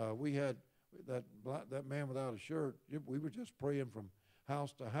 We had that man without a shirt. We were just praying from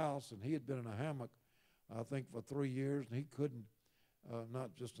house to house, and he had been in a hammock, I think, for 3 years, and he couldn't,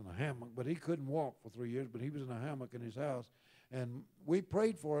 not just in a hammock, but he couldn't walk for 3 years, but he was in a hammock in his house. And we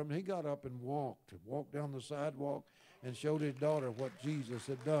prayed for him, and he got up and walked down the sidewalk and showed his daughter what Jesus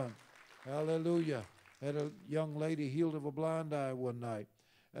had done. Hallelujah. Had a young lady healed of a blind eye one night.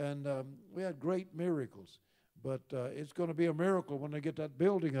 And we had great miracles. But it's going to be a miracle when they get that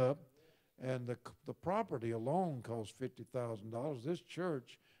building up. And the property alone cost $50,000. This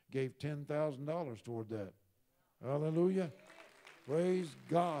church gave $10,000 toward that. Hallelujah. Praise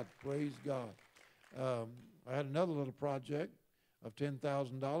God. Praise God. I had another little project of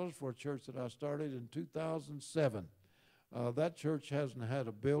 $10,000 for a church that I started in 2007. That church hasn't had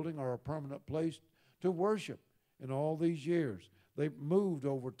a building or a permanent place to worship in all these years. They've moved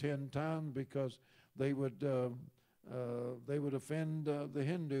over 10 times because they would offend the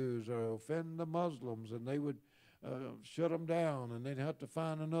Hindus or offend the Muslims, and they would shut them down, and they'd have to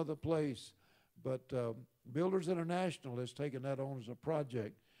find another place. But Builders International has taken that on as a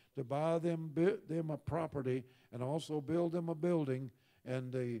project to buy them a property and also build them a building,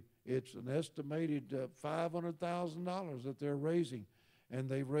 and it's an estimated $500,000 that they're raising, and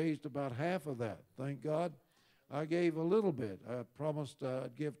they've raised about half of that. Thank God. I gave a little bit. I promised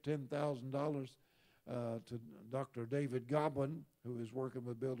I'd give $10,000 to Dr. David Godwin, who is working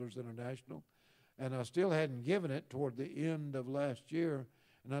with Builders International, and I still hadn't given it toward the end of last year,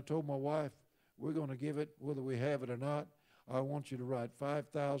 and I told my wife, we're going to give it whether we have it or not. I want you to write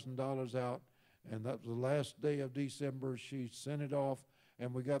 $5,000 out, and that was the last day of December. She sent it off,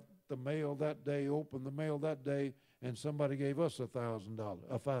 and we got the mail that day, opened the mail that day, and somebody gave us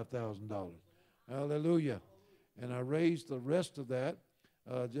 $5,000. Hallelujah. And I raised the rest of that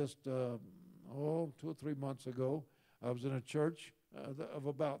just 2 or 3 months ago. I was in a church of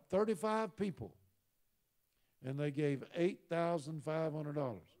about 35 people, and they gave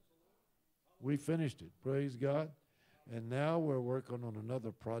 $8,500. We finished it, praise God. And now we're working on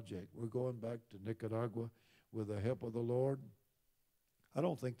another project. We're going back to Nicaragua with the help of the Lord. I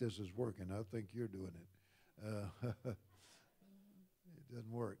don't think this is working. I think you're doing it. It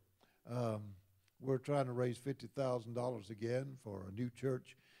doesn't work. We're trying to raise $50,000 again for a new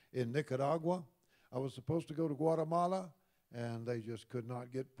church in Nicaragua. I was supposed to go to Guatemala, and they just could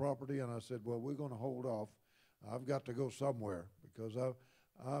not get property. And I said, well, we're going to hold off. I've got to go somewhere because I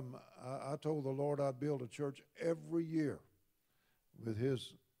told the Lord I'd build a church every year with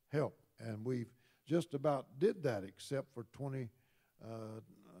His help, and we've just about did that except for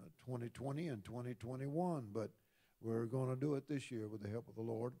 2020 and 2021, but we're going to do it this year with the help of the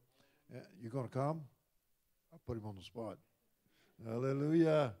Lord. You going to come? I'll put him on the spot.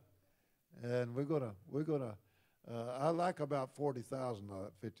 Hallelujah. And we're gonna. I like about 40,000,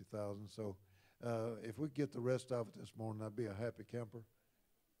 not 50,000. So if we get the rest of it this morning, I'd be a happy camper.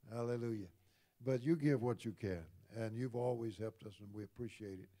 Hallelujah. But you give what you can, and you've always helped us, and we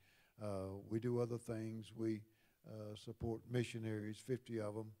appreciate it. We do other things. We support missionaries, 50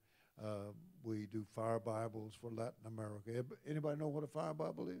 of them. We do fire Bibles for Latin America. Anybody know what a fire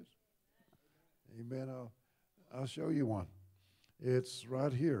Bible is? Amen. I'll show you one. It's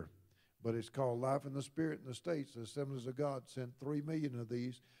right here, but it's called Life in the Spirit in the States. The Assemblies of God sent 3 million of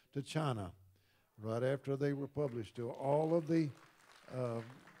these to China right after they were published to all of the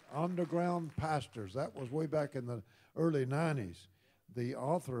underground pastors. That was way back in the early 90s. The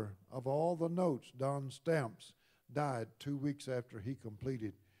author of all the notes, Don Stamps, died 2 weeks after he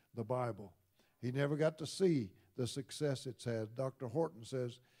completed the Bible. He never got to see the success it's had. Dr. Horton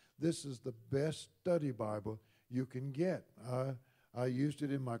says, this is the best study Bible you can get. I used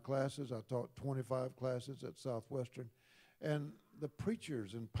it in my classes. I taught 25 classes at Southwestern. And the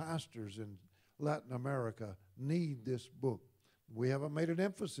preachers and pastors in Latin America need this book. We haven't made an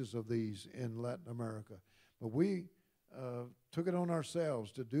emphasis of these in Latin America, but we took it on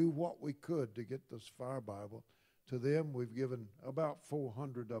ourselves to do what we could to get this Fire Bible to them. We've given about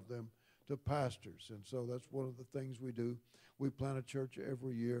 400 of them to pastors, and so that's one of the things we do. We plant a church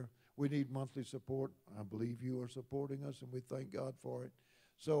every year. We need monthly support. I believe you are supporting us, and we thank God for it.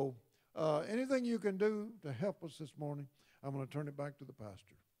 So Anything you can do to help us this morning, I'm going to turn it back to the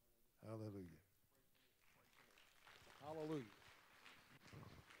pastor. Hallelujah. Hallelujah.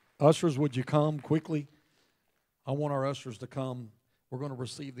 Ushers, would you come quickly? I want our ushers to come. We're going to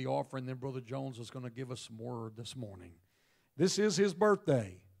receive the offering, then Brother Jones is going to give us some word this morning. This is his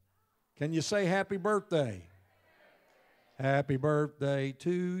birthday. Can you say happy birthday? Happy birthday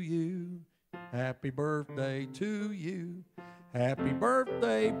to you. Happy birthday to you. Happy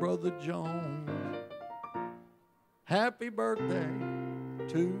birthday, Brother Jones. Happy birthday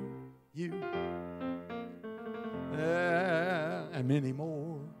to you. And many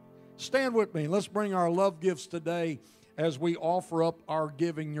more. Stand with me. Let's bring our love gifts today as we offer up our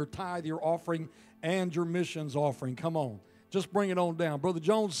giving, your tithe, your offering, and your missions offering. Come on. Just bring it on down. Brother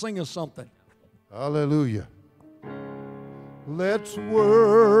Jones, sing us something. Hallelujah. Let's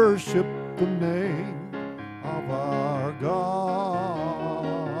worship the name of our God.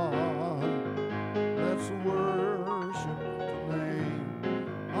 Let's worship the name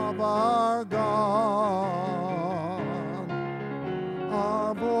of our God.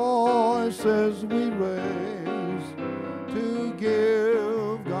 Our voices we raise to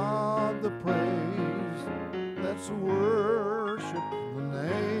give God the praise. Let's worship the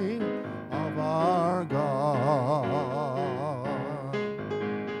name of our God.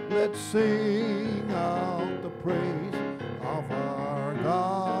 Let's sing out the praise of our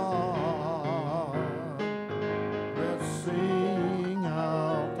God. Let's sing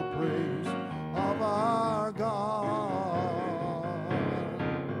out the praise of our God.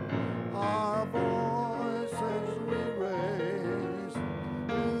 Our voices we raise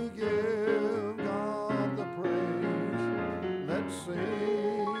to give God the praise. Let's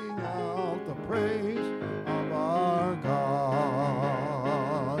sing out the praise of our God.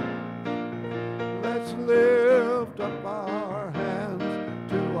 Let's lift up our hands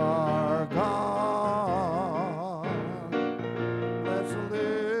to our God. Let's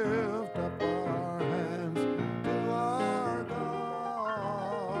lift up our hands to our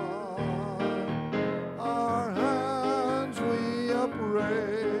God. Our hands we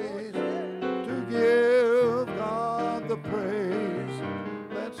upraise to give God the praise.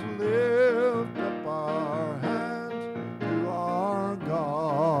 Let's lift up our hands to our God.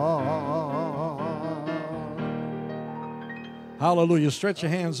 Hallelujah. Stretch your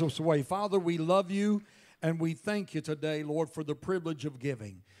hands this way. Father, we love you and we thank you today, Lord, for the privilege of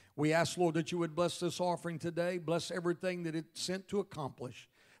giving. We ask, Lord, that you would bless this offering today. Bless everything that it's sent to accomplish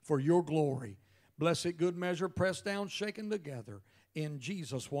for your glory. Bless it, good measure, pressed down, shaken together. In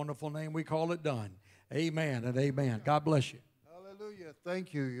Jesus' wonderful name, we call it done. Amen and amen. God bless you. Hallelujah.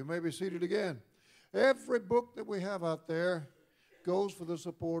 Thank you. You may be seated again. Every book that we have out there goes for the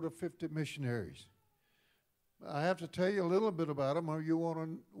support of 50 missionaries. I have to tell you a little bit about them, or you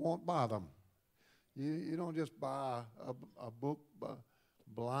won't buy them. You don't just buy a book by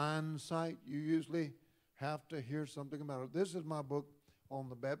blind sight. You usually have to hear something about it. This is my book on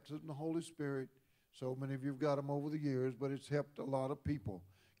the baptism of the Holy Spirit. So many of you have got them over the years, but it's helped a lot of people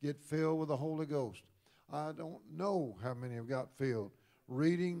get filled with the Holy Ghost. I don't know how many have got filled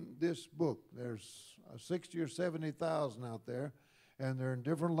reading this book. There's 60 or 70,000 out there, and they're in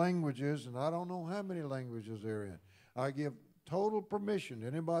different languages, and I don't know how many languages they're in. I give total permission to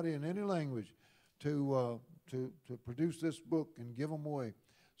anybody in any language to produce this book and give them away.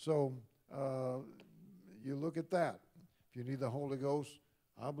 So you look at that. If you need the Holy Ghost,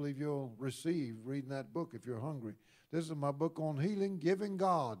 I believe you'll receive reading that book if you're hungry. This is my book on healing, giving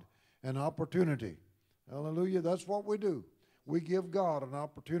God an opportunity. Hallelujah. That's what we do. We give God an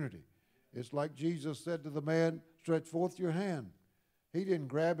opportunity. It's like Jesus said to the man, stretch forth your hand. He didn't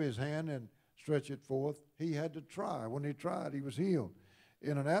grab his hand and stretch it forth. He had to try. When he tried, he was healed.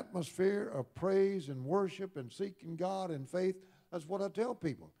 In an atmosphere of praise and worship and seeking God and faith, that's what I tell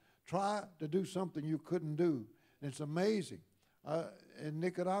people. Try to do something you couldn't do. And it's amazing. In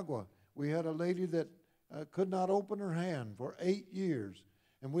Nicaragua, we had a lady that could not open her hand for 8 years.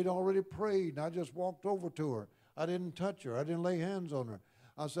 And we'd already prayed, and I just walked over to her. I didn't touch her. I didn't lay hands on her.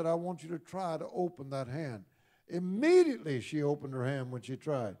 I said, I want you to try to open that hand. Immediately she opened her hand when she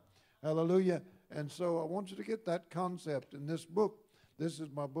tried. Hallelujah. And so I want you to get that concept in this book. This is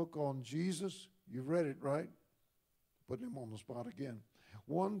my book on Jesus. You've read it, right? Putting him on the spot again.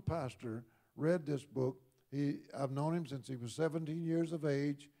 One pastor read this book. I've known him since he was 17 years of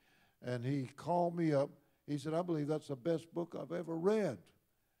age, and he called me up. He said, I believe that's the best book I've ever read.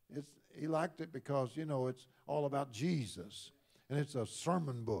 He liked it because, it's all about Jesus, and it's a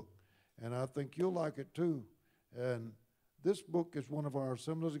sermon book, and I think you'll like it too. And this book is one of our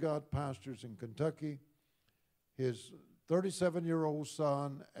Assemblies of God pastors in Kentucky. His 37-year-old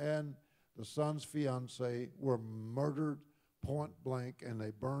son and the son's fiance were murdered point blank, and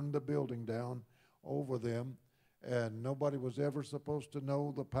they burned the building down over them. And nobody was ever supposed to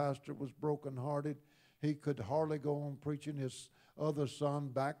know. The pastor was brokenhearted. He could hardly go on preaching. His other son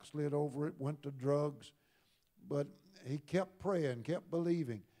backslid over it, went to drugs. But he kept praying, kept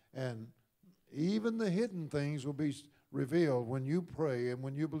believing. And even the hidden things will be revealed when you pray and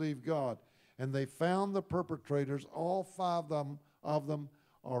when you believe God. And they found the perpetrators. All five of them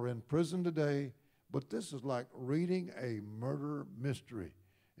are in prison today. But this is like reading a murder mystery,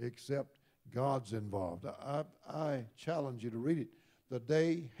 except God's involved. I challenge you to read it. The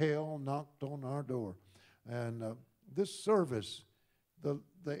day hell knocked on our door. And this service,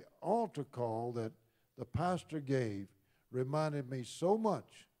 the altar call that the pastor gave reminded me so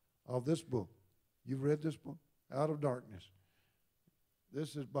much of this book. You've read this book, Out of Darkness.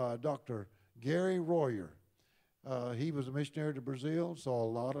 This is by Dr. Gary Royer. He was a missionary to Brazil, saw a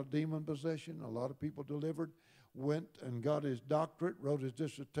lot of demon possession, a lot of people delivered, went and got his doctorate, wrote his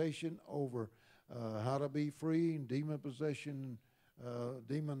dissertation over how to be free and demon possession,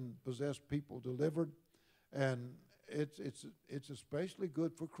 demon-possessed people delivered. And it's especially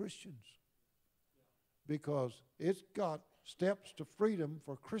good for Christians because it's got steps to freedom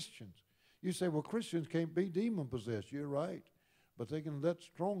for Christians. You say, well, Christians can't be demon-possessed. You're right. But they can let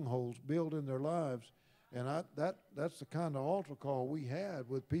strongholds build in their lives. And that's the kind of altar call we had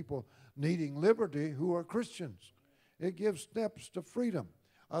with people needing liberty who are Christians. It gives steps to freedom.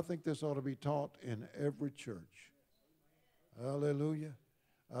 I think this ought to be taught in every church. Hallelujah.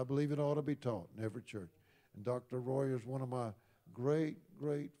 I believe it ought to be taught in every church. And Dr. Royer is one of my great,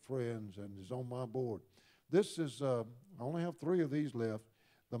 great friends and is on my board. This is, I only have 3 of these left.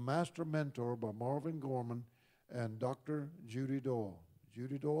 The Master Mentor by Marvin Gorman and Dr. Judy Dole.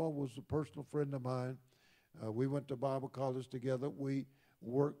 Judy Dole was a personal friend of mine. We went to Bible college together. We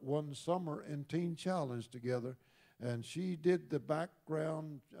worked one summer in Teen Challenge together, and she did the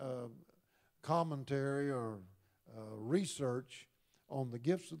background commentary or research on the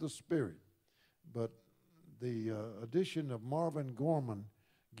gifts of the Spirit. But the addition of Marvin Gorman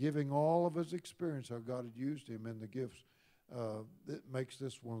giving all of his experience, how God had used him in the gifts, it makes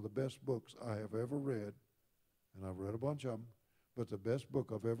this one of the best books I have ever read, and I've read a bunch of them, but the best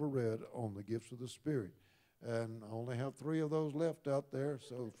book I've ever read on the gifts of the Spirit. And I only have 3 of those left out there,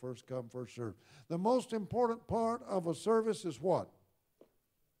 so first come, first serve. The most important part of a service is what?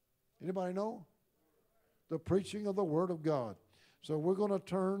 Anybody know? The preaching of the Word of God. So we're going to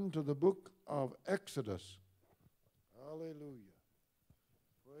turn to the book of Exodus. Hallelujah.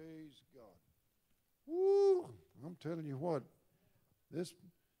 Praise God. Woo! I'm telling you what, this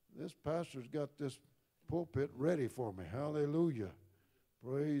pastor's got this pulpit ready for me. Hallelujah.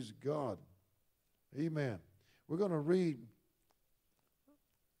 Praise God. Amen. We're going to read.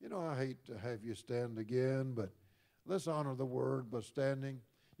 You know, I hate to have you stand again, but let's honor the Word by standing.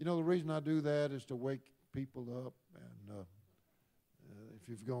 You know, the reason I do that is to wake people up and if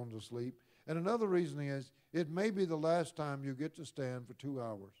you've gone to sleep. And another reason is it may be the last time you get to stand for 2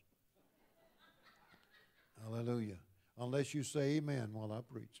 hours. Hallelujah. Unless you say amen while I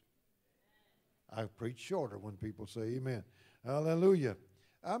preach. I preach shorter when people say amen. Hallelujah.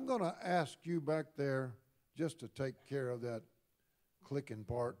 I'm going to ask you back there just to take care of that clicking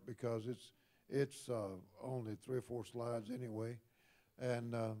part because it's only 3 or 4 slides anyway.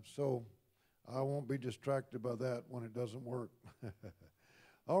 And so I won't be distracted by that when it doesn't work.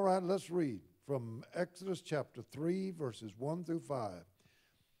 All right, let's read from Exodus chapter 3, verses 1 through 5.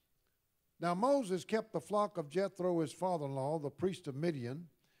 Now Moses kept the flock of Jethro, his father-in-law, the priest of Midian,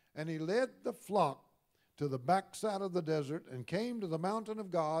 and he led the flock to the backside of the desert and came to the mountain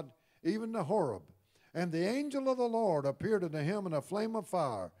of God, even to Horeb. And the angel of the Lord appeared unto him in a flame of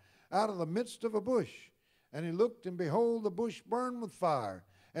fire out of the midst of a bush. And he looked, and behold, the bush burned with fire,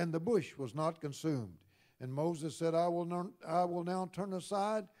 and the bush was not consumed. And Moses said, I will now turn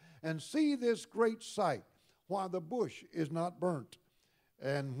aside and see this great sight, why the bush is not burnt.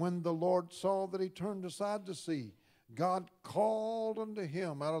 And when the Lord saw that he turned aside to see, God called unto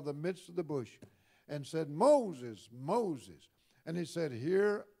him out of the midst of the bush and said, Moses, Moses. And he said,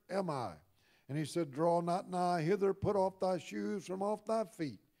 Here am I. And he said, Draw not nigh hither, put off thy shoes from off thy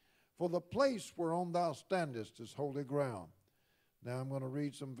feet, for the place whereon thou standest is holy ground. Now I'm going to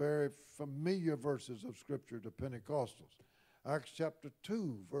read some very familiar verses of Scripture to Pentecostals. Acts chapter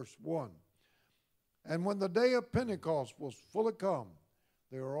 2, verse 1. And when the day of Pentecost was fully come,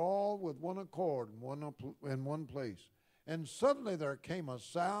 they were all with one accord in one place. And suddenly there came a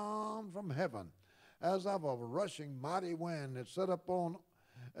sound from heaven, as of a rushing mighty wind, that set upon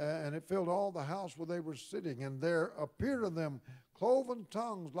and it filled all the house where they were sitting. And there appeared to them cloven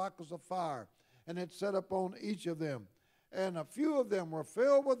tongues like as a fire, and it set upon each of them. And a few of them were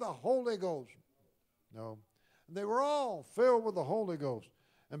filled with the Holy Ghost. No. And they were all filled with the Holy Ghost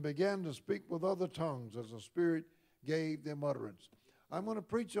and began to speak with other tongues as the Spirit gave them utterance. I'm going to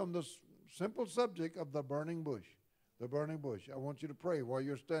preach on this simple subject of the burning bush. The burning bush. I want you to pray while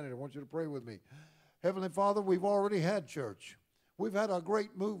you're standing. I want you to pray with me. Heavenly Father, we've already had church. We've had a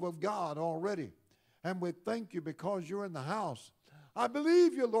great move of God already. And we thank you because you're in the house. I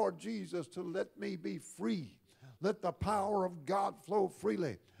believe you, Lord Jesus, to let me be free. Let the power of God flow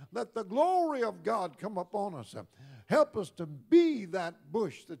freely. Let the glory of God come upon us. Help us to be that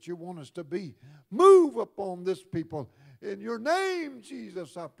bush that you want us to be. Move upon this people. In your name,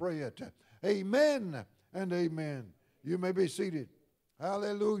 Jesus, I pray it. Amen and amen. You may be seated.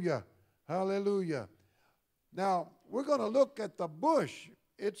 Hallelujah. Hallelujah. Now, we're going to look at the bush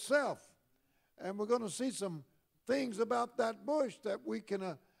itself. And we're going to see some things about that bush that we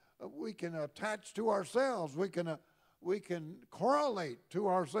can attach to ourselves. We can correlate to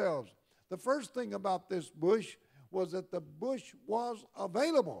ourselves. The first thing about this bush was that the bush was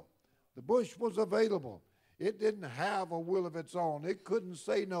available. The bush was available. It didn't have a will of its own. It couldn't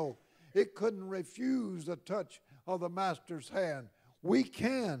say no. It couldn't refuse the touch of the master's hand. We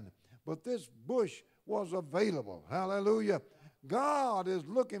can, but this bush was available. Hallelujah. God is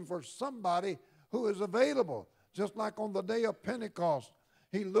looking for somebody who is available. Just like on the day of Pentecost,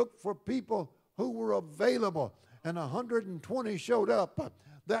 he looked for people who were available. And 120 showed up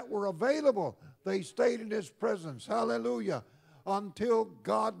that were available. They stayed in his presence. Hallelujah. Until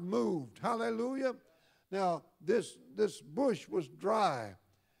God moved. Hallelujah. Now, this bush was dry.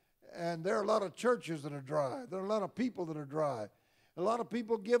 And there are a lot of churches that are dry. There are a lot of people that are dry. A lot of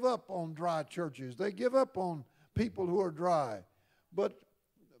people give up on dry churches. They give up on people who are dry. But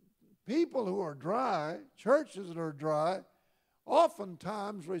people who are dry, churches that are dry,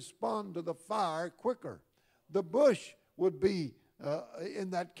 oftentimes respond to the fire quicker. The bush would be in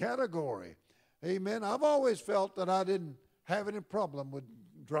that category. Amen. I've always felt that I didn't have any problem with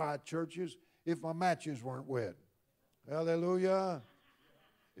dry churches if my matches weren't wet. Hallelujah.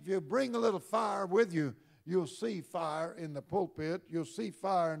 If you bring a little fire with you, you'll see fire in the pulpit. You'll see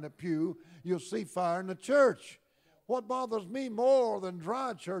fire in the pew. You'll see fire in the church. What bothers me more than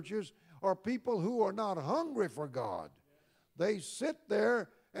dry churches are people who are not hungry for God. They sit there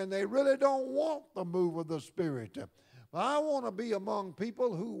and they really don't want the move of the Spirit. I want to be among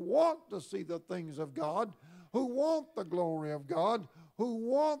people who want to see the things of God, who want the glory of God, who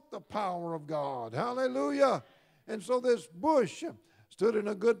want the power of God. Hallelujah. And so this bush stood in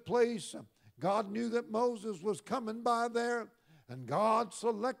a good place. God knew that Moses was coming by there, and God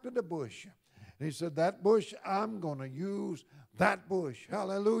selected a bush. And he said, that bush, I'm going to use that bush.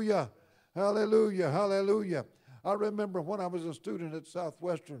 Hallelujah. Hallelujah. Hallelujah. I remember when I was a student at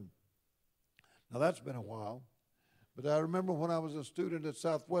Southwestern. Now, that's been a while. But I remember when I was a student at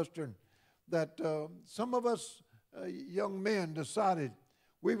Southwestern that some of us young men decided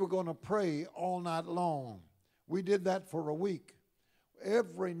we were going to pray all night long. We did that for a week.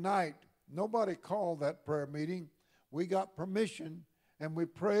 Every night, nobody called that prayer meeting. We got permission, and we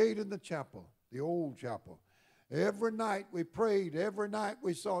prayed in the chapel, the old chapel. Every night we prayed. Every night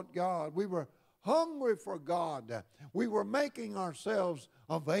we sought God. We were hungry for God. We were making ourselves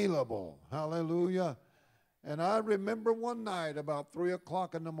available. Hallelujah. And I remember one night about 3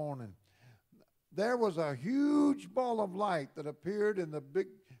 o'clock in the morning, there was a huge ball of light that appeared in the big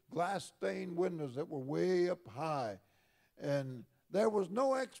glass-stained windows that were way up high. And there was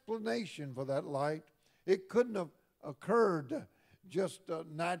no explanation for that light. It couldn't have occurred just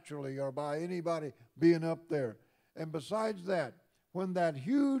naturally or by anybody being up there. And besides that, when that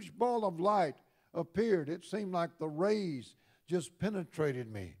huge ball of light appeared, it seemed like the rays just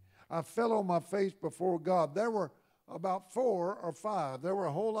penetrated me. I fell on my face before God. There were about 4 or 5. There were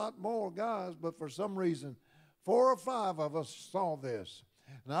a whole lot more guys, but for some reason, 4 or 5 of us saw this.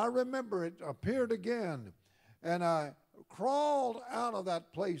 And I remember it appeared again, and I crawled out of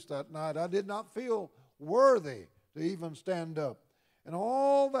that place that night. I did not feel worthy to even stand up. And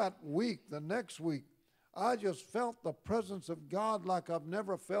all that week, the next week, I just felt the presence of God like I've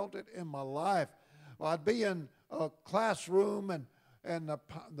never felt it in my life. I'd be in a classroom and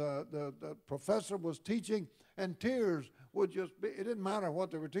the professor was teaching, and tears would just be, it didn't matter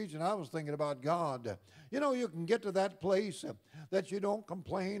what they were teaching. I was thinking about God. You know, you can get to that place that you don't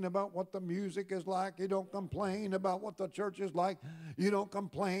complain about what the music is like. You don't complain about what the church is like. You don't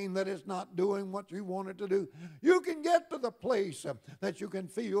complain that it's not doing what you want it to do. You can get to the place that you can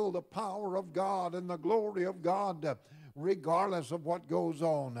feel the power of God and the glory of God regardless of what goes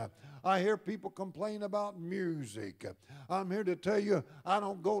on. I hear people complain about music. I'm here to tell you, I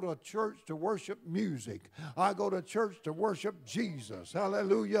don't go to church to worship music. I go to church to worship Jesus.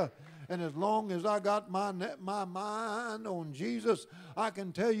 Hallelujah. And as long as I got my mind on Jesus, I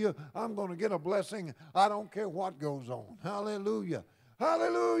can tell you I'm going to get a blessing. I don't care what goes on. Hallelujah.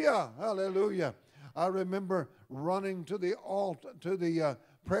 Hallelujah. Hallelujah. I remember running to the altar, to the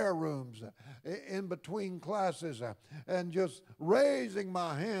prayer rooms in between classes and just raising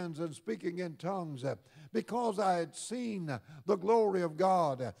my hands and speaking in tongues because I had seen the glory of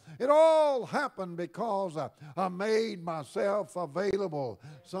God. It all happened because I made myself available.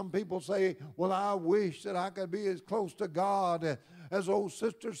 Some people say, well, I wish that I could be as close to God as old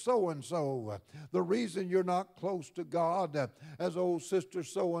sister so-and-so. The reason you're not close to God as old sister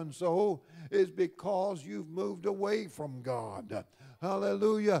so-and-so is because you've moved away from God.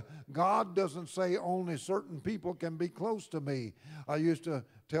 Hallelujah. God doesn't say only certain people can be close to me. I used to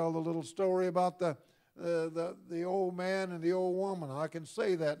tell the little story about the old man and the old woman. I can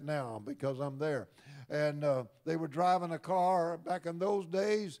say that now because I'm there. And they were driving a car. Back in those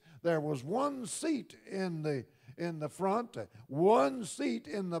days, there was one seat in the front, one seat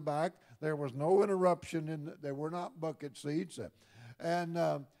in the back. There was no interruption. There were not bucket seats.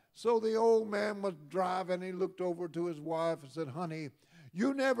 And so the old man was driving. He looked over to his wife and said, honey,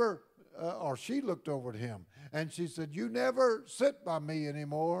 you never, or she looked over to him, and she said, you never sit by me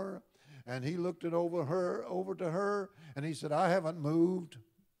anymore. And he looked it over to her, and he said, I haven't moved.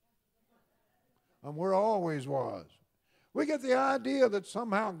 And where I always was. We get the idea that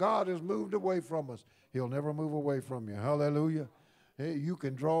somehow God has moved away from us. He'll never move away from you. Hallelujah. Hey, you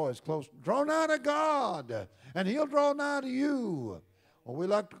can draw as close. Draw nigh to God, and He'll draw nigh to you. Well, we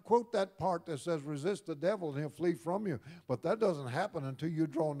like to quote that part that says, resist the devil and he'll flee from you. But that doesn't happen until you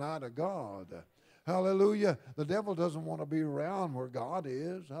draw nigh to God. Hallelujah. The devil doesn't want to be around where God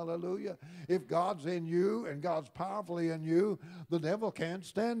is. Hallelujah. If God's in you and God's powerfully in you, the devil can't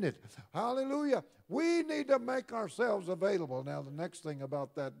stand it. Hallelujah. We need to make ourselves available. Now, the next thing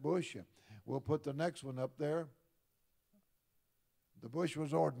about that bush, we'll put the next one up there. The bush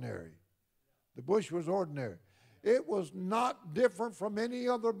was ordinary. The bush was ordinary. It was not different from any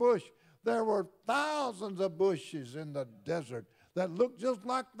other bush. There were thousands of bushes in the desert that looked just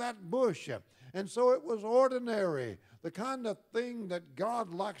like that bush. And so it was ordinary. The kind of thing that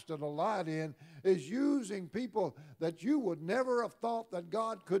God likes to delight in is using people that you would never have thought that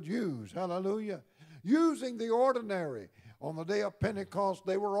God could use. Hallelujah. Using the ordinary. On the day of Pentecost,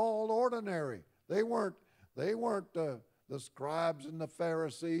 they were all ordinary. They weren't the scribes and the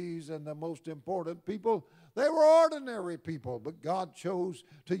Pharisees and the most important people. They were ordinary people, but God chose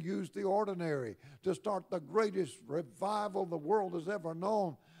to use the ordinary to start the greatest revival the world has ever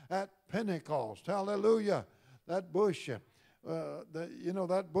known at Pentecost. Hallelujah. That bush,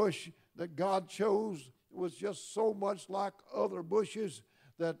 that bush that God chose was just so much like other bushes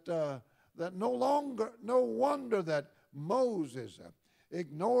that no wonder that Moses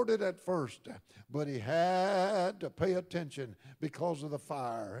ignored it at first, but he had to pay attention because of the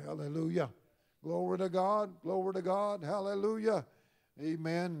fire. Hallelujah. Glory to God. Glory to God. Hallelujah.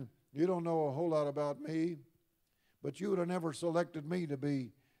 Amen. You don't know a whole lot about me, but you would have never selected me to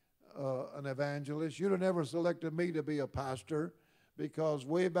be an evangelist. You'd have never selected me to be a pastor, because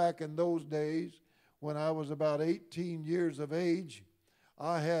way back in those days, when I was about 18 years of age,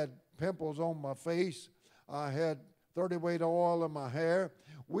 I had pimples on my face. I had 30-weight oil in my hair.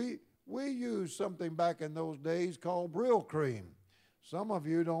 We used something back in those days called Brill cream. Some of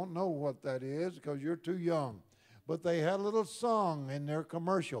you don't know what that is because you're too young. But they had a little song in their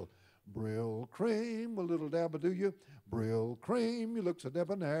commercial. Brill cream, a little dab do you. Brill cream, you look so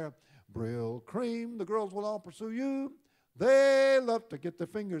debonair. Brill cream, the girls will all pursue you. They love to get their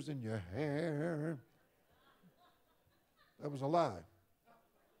fingers in your hair. That was a lie.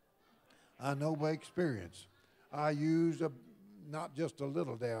 I know by experience. I used not just a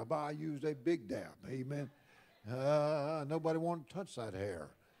little dab, I used a big dab. Amen. Nobody wanted to touch that hair.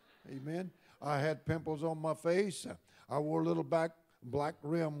 Amen. I had pimples on my face. I wore little black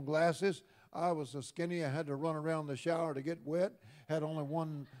rim glasses. I was so skinny I had to run around the shower to get wet. Had only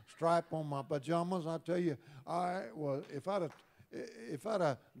one stripe on my pajamas. I tell you, if I'd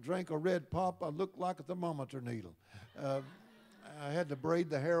have drank a red pop, I'd look like a thermometer needle. I had to braid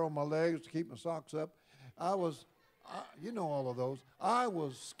the hair on my legs to keep my socks up. You know all of those. I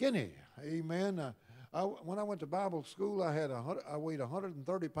was skinny. Amen. When I went to Bible school, I weighed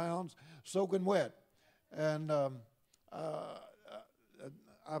 130 pounds, soaking wet, and I've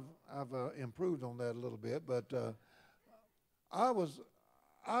improved on that a little bit. But I was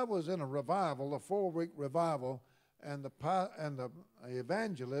in a revival, a 4-week revival, and the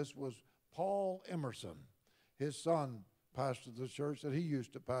evangelist was Paul Emerson. His son pastored the church that he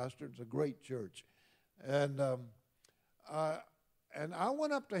used to pastor. It's a great church. And I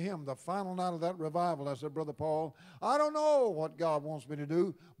went up to him the final night of that revival. I said, Brother Paul, I don't know what God wants me to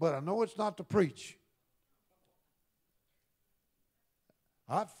do, but I know it's not to preach.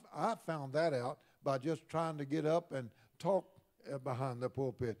 I found that out by just trying to get up and talk behind the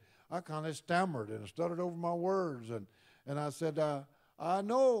pulpit. I kind of stammered and stuttered over my words. And I said, I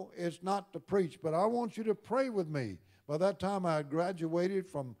know it's not to preach, but I want you to pray with me. By that time, I had graduated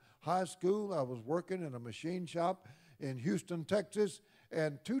from high school. I was working in a machine shop in Houston, Texas.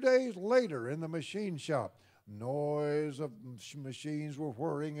 And 2 days later in the machine shop, noise of machines were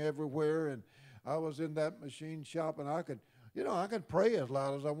whirring everywhere. And I was in that machine shop, and I could pray as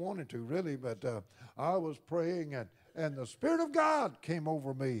loud as I wanted to, really. But I was praying, and the Spirit of God came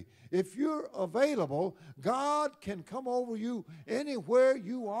over me. If you're available, God can come over you anywhere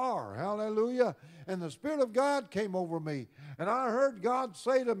you are. Hallelujah. And the Spirit of God came over me. And I heard God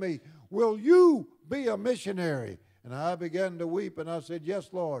say to me, will you be a missionary? And I began to weep, and I said, yes,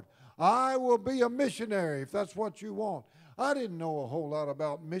 Lord, I will be a missionary if that's what you want. I didn't know a whole lot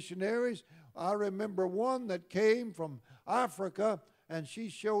about missionaries. I remember one that came from Africa, and she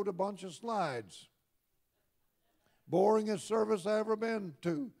showed a bunch of slides. Boringest service I ever been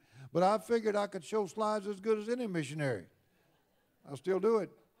to. But I figured I could show slides as good as any missionary. I still do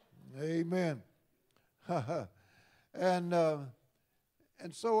it. Amen. And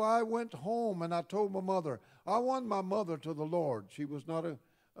so I went home, and I told my mother. I won my mother to the Lord. She was not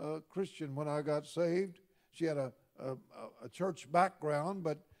a Christian when I got saved. She had a church background,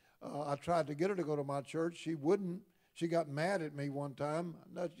 but I tried to get her to go to my church. She wouldn't. She got mad at me one time.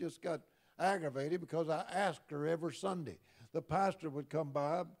 I just got aggravated because I asked her every Sunday. The pastor would come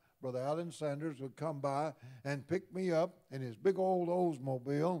by, Brother Allen Sanders would come by and pick me up in his big old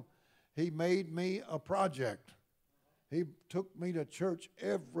Oldsmobile. He made me a project. He took me to church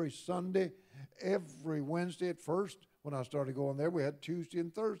every Sunday, every Wednesday at first. When I started going there, we had Tuesday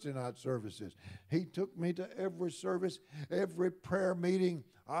and Thursday night services. He took me to every service, every prayer meeting.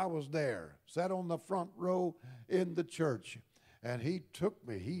 I was there, sat on the front row in the church. And he took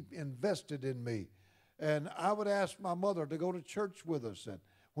me. He invested in me. And I would ask my mother to go to church with us. And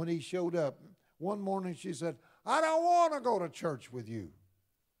when he showed up, one morning she said, I don't want to go to church with you.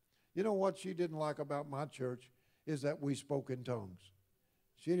 You know what she didn't like about my church is that we spoke in tongues.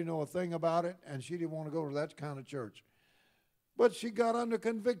 She didn't know a thing about it, and she didn't want to go to that kind of church. But she got under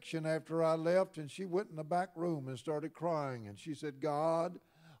conviction after I left, and she went in the back room and started crying. And she said, God,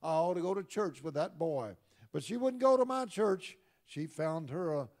 I ought to go to church with that boy. But she wouldn't go to my church. She found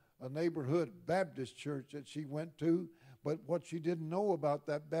her a neighborhood Baptist church that she went to. But what she didn't know about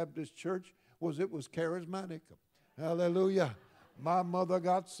that Baptist church was it was charismatic. Hallelujah. My mother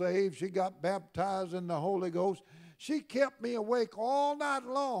got saved. She got baptized in the Holy Ghost. She kept me awake all night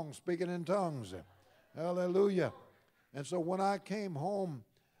long speaking in tongues. Hallelujah. And so when I came home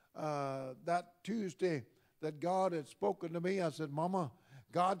that Tuesday that God had spoken to me, I said, Mama,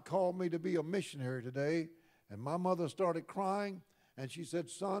 God called me to be a missionary today. And my mother started crying, and she said,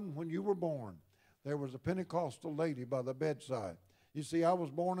 son, when you were born, there was a Pentecostal lady by the bedside. You see, I was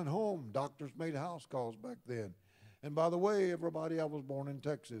born at home. Doctors made house calls back then. And by the way, everybody, I was born in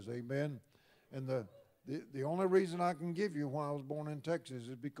Texas, amen. And the only reason I can give you why I was born in Texas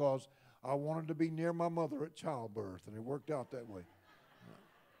is because I wanted to be near my mother at childbirth, and it worked out that way.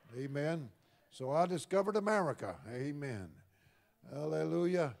 Amen. So I discovered America, amen.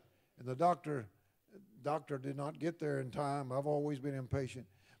 Hallelujah. And the doctor did not get there in time. I've always been impatient.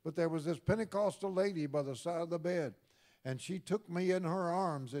 But there was this Pentecostal lady by the side of the bed, and she took me in her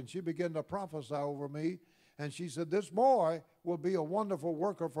arms, and she began to prophesy over me. And she said, this boy will be a wonderful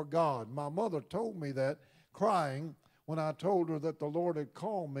worker for God. My mother told me that, crying, when I told her that the Lord had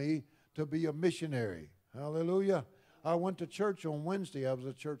called me to be a missionary. Hallelujah. I went to church on Wednesday. I was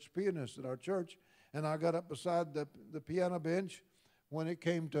a church pianist at our church, and I got up beside the piano bench when it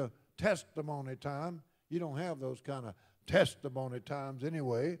came to testimony time. You don't have those kind of testimony times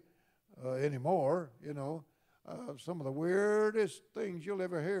anyway, anymore, you know. Some of the weirdest things you'll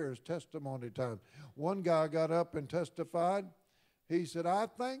ever hear is testimony time. One guy got up and testified. He said, I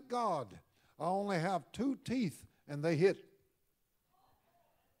thank God I only have 2 teeth and they hit.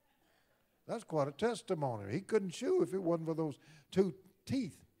 That's quite a testimony. He couldn't chew if it wasn't for those 2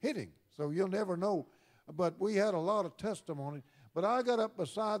 teeth hitting. So you'll never know. But we had a lot of testimony. But I got up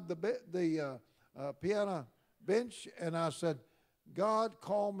beside the piano bench and I said, God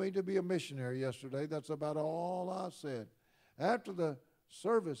called me to be a missionary yesterday. That's about all I said. After the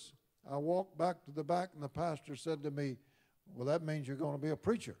service, I walked back to the back, and the pastor said to me, well, that means you're going to be a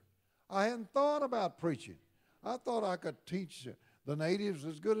preacher. I hadn't thought about preaching. I thought I could teach the natives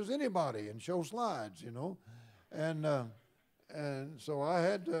as good as anybody and show slides, you know. And so I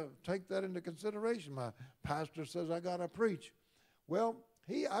had to take that into consideration. My pastor says I got to preach. Well,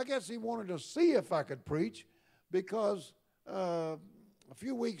 I guess he wanted to see if I could preach, because a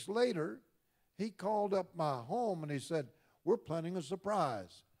few weeks later, he called up my home and he said, we're planning a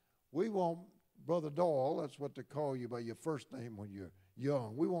surprise. We want Brother Dole, that's what they call you by your first name when you're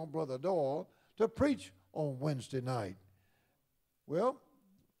young. We want Brother Dole to preach on Wednesday night. Well,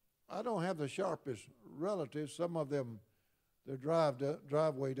 I don't have the sharpest relatives. Some of them, their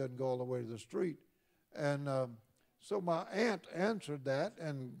driveway doesn't go all the way to the street. And so my aunt answered that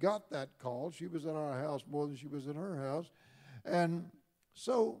and got that call. She was at our house more than she was in her house. And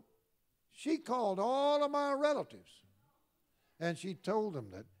so she called all of my relatives. And she told them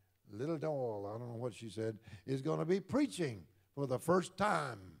that little Dole, I don't know what she said, is going to be preaching for the first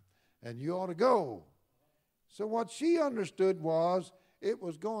time. And you ought to go. So what she understood was it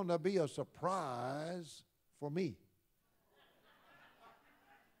was going to be a surprise for me.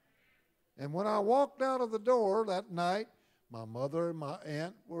 And when I walked out of the door that night, my mother and my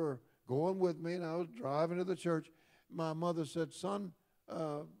aunt were going with me, and I was driving to the church. My mother said, son,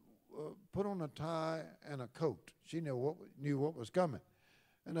 put on a tie and a coat. She knew what was coming.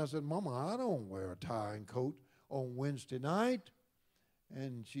 And I said, Mama, I don't wear a tie and coat on Wednesday night.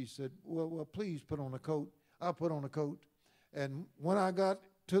 And she said, well, please put on a coat. I put on a coat. And when I got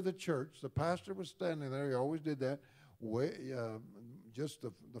to the church, the pastor was standing there. He always did that. Just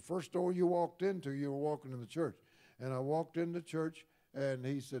the first door you walked into, you were walking in the church. And I walked into church, and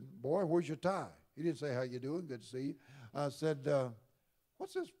he said, boy, where's your tie? He didn't say, how you doing? Good to see you. I said,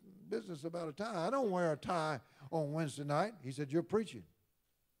 what's this business about a tie? I don't wear a tie on Wednesday night. He said, you're preaching.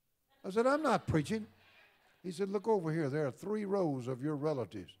 I said, I'm not preaching. He said, look over here. There are 3 rows of your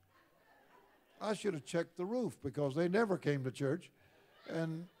relatives. I should have checked the roof because they never came to church.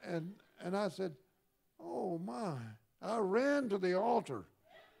 And I said, oh, my. I ran to the altar.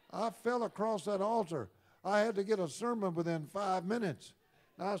 I fell across that altar. I had to get a sermon within 5 minutes.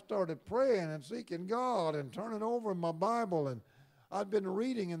 And I started praying and seeking God and turning over my Bible. And I'd been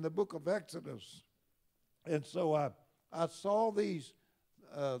reading in the book of Exodus. And so I saw these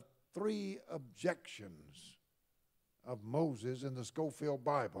 3 objections of Moses in the Schofield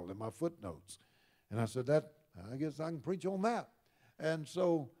Bible in my footnotes. And I said, I guess I can preach on that. And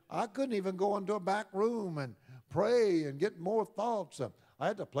so I couldn't even go into a back room and pray and get more thoughts. I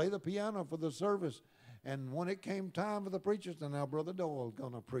had to play the piano for the service. And when it came time for the preacher, then now Brother Dole is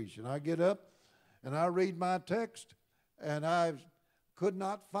going to preach. And I get up and I read my text, and I could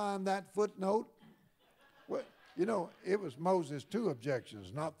not find that footnote. Well, you know, it was Moses' 2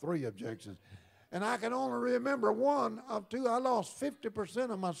 objections, not 3 objections. And I can only remember 1 of 2. I lost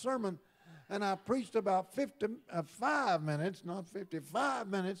 50% of my sermon, and I preached about 5 minutes, not 55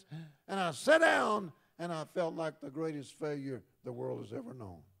 minutes, and I sat down, and I felt like the greatest failure the world has ever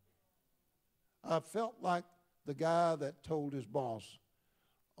known. I felt like the guy that told his boss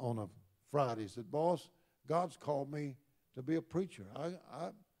on a Friday, he said, boss, God's called me to be a preacher.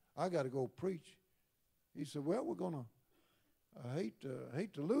 I got to go preach. He said, well, we're going to, I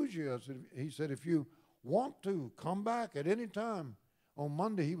hate to lose you. He said, if you want to, come back at any time. On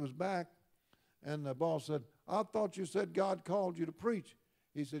Monday, he was back, and the boss said, I thought you said God called you to preach.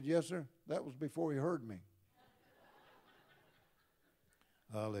 He said, yes, sir. That was before he heard me.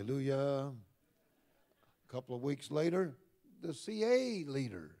 Hallelujah. A couple of weeks later, the CA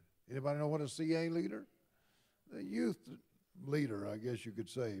leader. Anybody know what a CA leader? The youth leader, I guess you could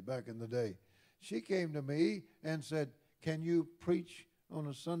say, back in the day. She came to me and said, can you preach on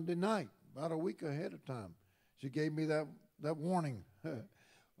a Sunday night? About a week ahead of time. She gave me that warning.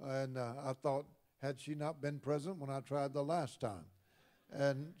 And I thought, had she not been present when I tried the last time?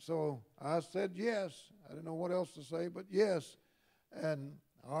 And so I said yes. I didn't know what else to say, but yes. And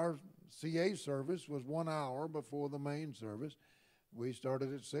our CA service was 1 hour before the main service. We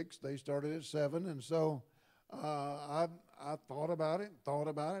started at 6. They started at 7. And so I thought about it.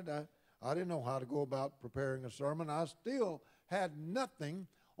 I didn't know how to go about preparing a sermon. I still had nothing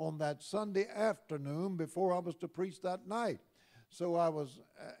on that Sunday afternoon before I was to preach that night. So I was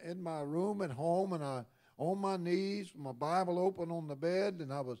in my room at home, and I on my knees, my Bible open on the bed,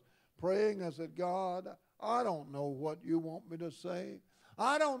 and I was praying. I said, God, I don't know what you want me to say.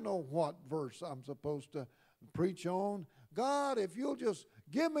 I don't know what verse I'm supposed to preach on. God, if you'll just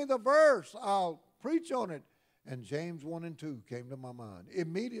give me the verse, I'll preach on it. And James 1 and 2 came to my mind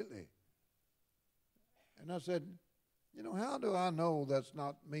immediately. And I said, You know, how do I know that's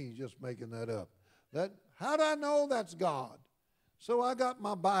not me just making that up? How do I know that's God? So I got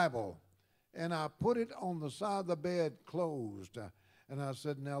my Bible and I put it on the side of the bed closed. And I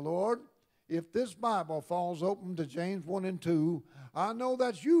said, now, Lord, if this Bible falls open to James 1 and 2, I know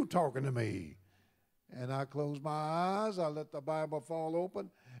that's you talking to me. And I closed my eyes. I let the Bible fall open.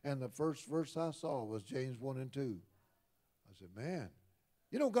 And the first verse I saw was James 1 and 2. I said, man,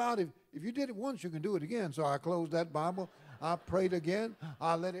 you know, God, if you did it once, you can do it again. So I closed that Bible. I prayed again.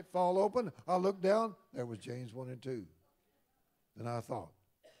 I let it fall open. I looked down. There was James 1 and 2. Then I thought,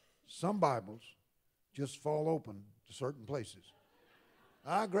 some Bibles just fall open to certain places.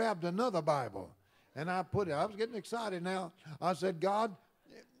 I grabbed another Bible and I put it. I was getting excited now. I said, God,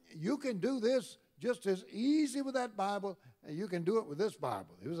 you can do this just as easy with that Bible as you can do it with this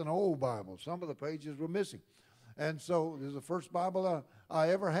Bible. It was an old Bible. Some of the pages were missing. And so it was the first Bible I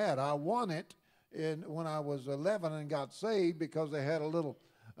ever had. I won it when I was 11 and got saved because they had a little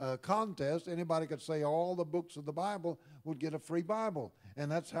contest. Anybody could say all the books of the Bible would get a free Bible.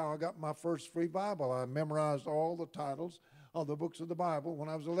 And that's how I got my first free Bible. I memorized all the titles of the books of the Bible when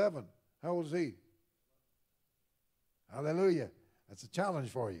I was 11. How old was he? Hallelujah. That's a challenge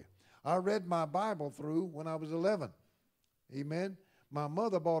for you. I read my Bible through when I was 11. Amen. My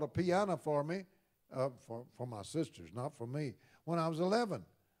mother bought a piano for me, for my sisters, not for me, when I was 11.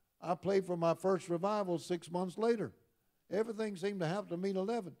 I played for my first revival 6 months later. Everything seemed to have to mean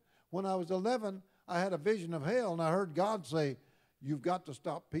 11. When I was 11, I had a vision of hell, and I heard God say, you've got to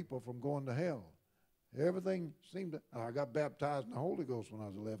stop people from going to hell. Everything seemed to, I got baptized in the Holy Ghost when I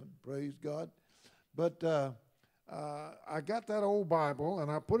was 11. Praise God. But I got that old Bible,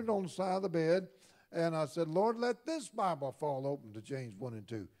 and I put it on the side of the bed, and I said, Lord, let this Bible fall open to James 1 and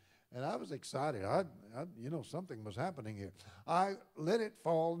 2. And I was excited. You know, something was happening here. I let it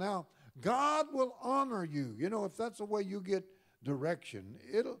fall. Now, God will honor you. You know, if that's the way you get direction,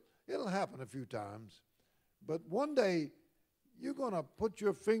 it'll happen a few times. But one day, you're going to put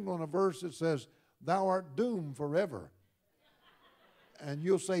your finger on a verse that says, thou art doomed forever. And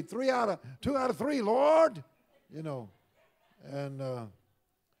you'll say, 2 out of 3, Lord. You know. And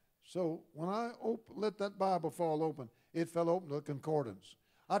so when I let that Bible fall open, it fell open to the concordance.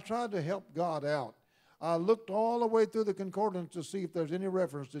 I tried to help God out. I looked all the way through the concordance to see if there's any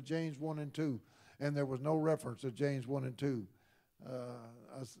reference to James 1 and 2, and there was no reference to James 1 and 2.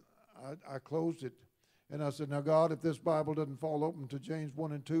 I closed it, and I said, now, God, if this Bible doesn't fall open to James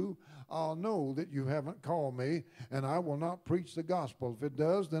 1 and 2, I'll know that you haven't called me, and I will not preach the gospel. If it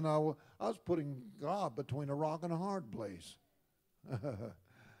does, then I was putting God between a rock and a hard place.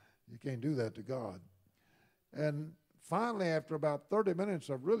 You can't do that to God. And finally, after about 30 minutes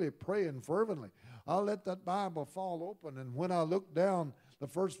of really praying fervently, I let that Bible fall open, and when I looked down, the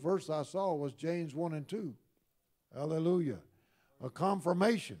first verse I saw was James 1 and 2. Hallelujah. A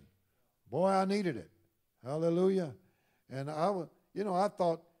confirmation. Boy, I needed it. Hallelujah. And I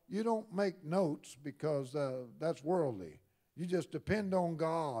thought, you don't make notes because that's worldly. You just depend on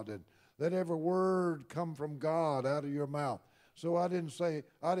God and let every word come from God out of your mouth. So I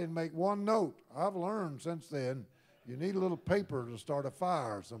didn't make one note. I've learned since then, you need a little paper to start a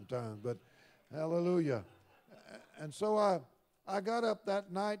fire sometimes, but hallelujah. And so I got up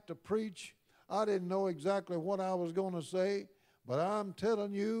that night to preach. I didn't know exactly what I was going to say, but I'm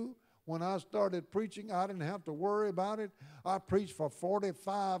telling you, when I started preaching, I didn't have to worry about it. I preached for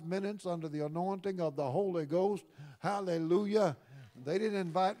 45 minutes under the anointing of the Holy Ghost. Hallelujah. They didn't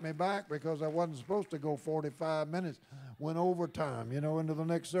invite me back because I wasn't supposed to go 45 minutes. Went overtime, into the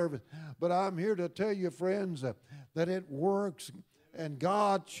next service. But I'm here to tell you, friends, that it works, and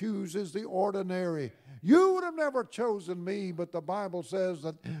God chooses the ordinary. You would have never chosen me, but the Bible says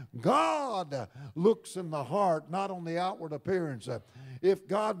that God looks in the heart, not on the outward appearance. If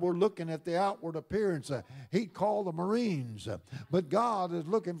God were looking at the outward appearance, He'd call the Marines. But God is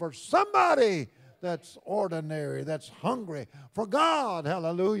looking for somebody that's ordinary, that's hungry for God.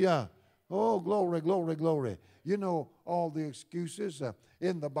 Hallelujah. Oh, glory, glory, glory. You know all the excuses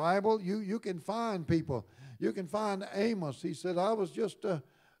in the Bible. You can find people. You can find Amos. He said, I was just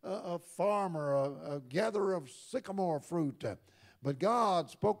a farmer, a gatherer of sycamore fruit. But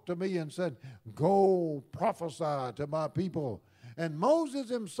God spoke to me and said, go prophesy to my people. And Moses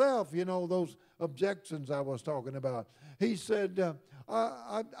himself, those objections I was talking about, he said,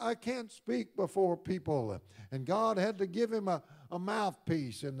 I can't speak before people. And God had to give him a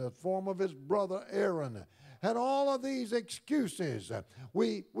mouthpiece in the form of his brother Aaron. Had all of these excuses.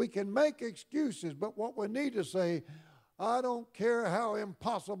 We can make excuses, but what we need to say, I don't care how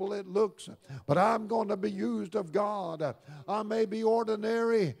impossible it looks, but I'm going to be used of God. I may be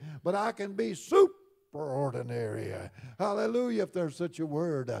ordinary, but I can be extraordinary. Hallelujah, if there's such a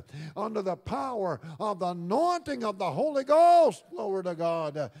word. Under the power of the anointing of the Holy Ghost. Glory to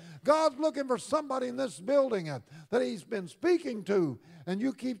God. God's looking for somebody in this building that He's been speaking to, and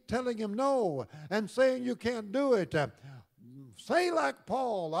you keep telling Him no and saying you can't do it. Say like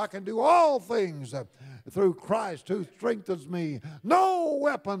Paul, I can do all things through Christ who strengthens me. No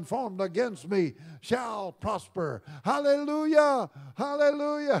weapon formed against me shall prosper. Hallelujah,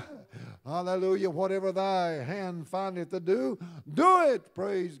 hallelujah, hallelujah. Whatever thy hand findeth to do, do it.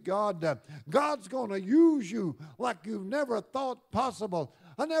 Praise God. God's going to use you like you've never thought possible.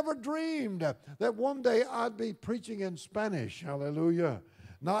 I never dreamed that one day I'd be preaching in Spanish. Hallelujah.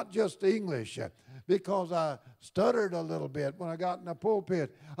 Not just English, because I stuttered a little bit when I got in the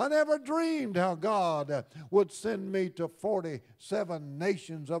pulpit. I never dreamed how God would send me to 47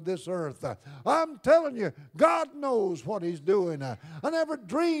 nations of this earth. I'm telling you, God knows what He's doing. I never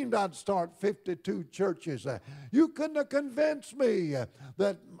dreamed I'd start 52 churches. You couldn't have convinced me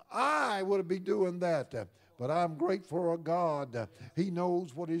that I would be doing that. But I'm grateful for God. He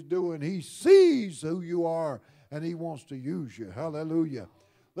knows what He's doing. He sees who you are, and He wants to use you. Hallelujah.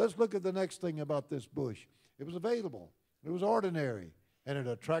 Let's look at the next thing about this bush. It was available. It was ordinary, and it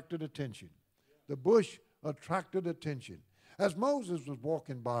attracted attention. The bush attracted attention. As Moses was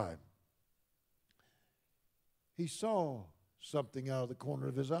walking by, he saw something out of the corner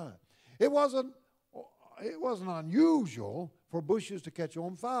of his eye. It wasn't unusual for bushes to catch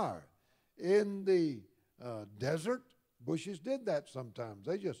on fire. In the desert, bushes did that sometimes.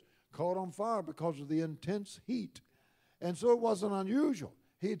 They just caught on fire because of the intense heat. And so it wasn't unusual.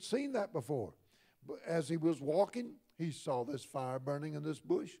 He had seen that before. But as he was walking, he saw this fire burning in this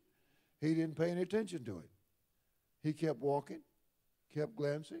bush. He didn't pay any attention to it. He kept walking, kept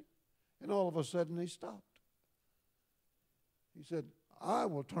glancing, and all of a sudden he stopped. He said, I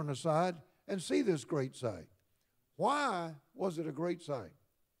will turn aside and see this great sight. Why was it a great sight?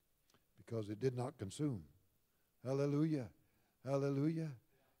 Because it did not consume. Hallelujah. Hallelujah.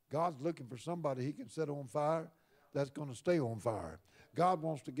 God's looking for somebody He can set on fire that's going to stay on fire. God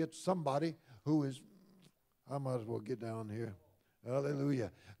wants to get somebody who is, I might as well get down here.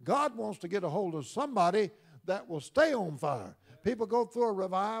 Hallelujah. God wants to get a hold of somebody that will stay on fire. People go through a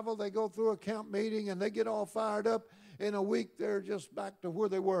revival, they go through a camp meeting, and they get all fired up. In a week, they're just back to where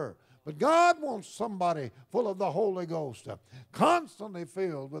they were. But God wants somebody full of the Holy Ghost, constantly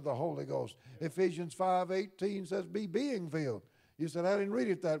filled with the Holy Ghost. Ephesians 5:18 says, be being filled. You said, I didn't read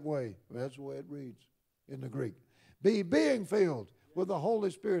it that way. Well, that's the way it reads in the Greek. Be being filled with the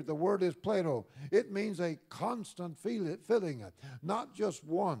Holy Spirit. The word is Plato. It means a constant filling, not just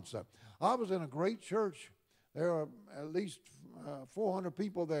once. I was in a great church. There are at least 400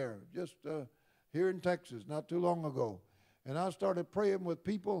 people there, just here in Texas, not too long ago. And I started praying with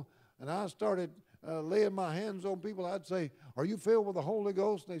people, and I started laying my hands on people. I'd say, are you filled with the Holy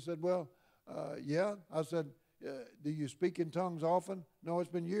Ghost? And they said, well, yeah. I said, do you speak in tongues often? No, it's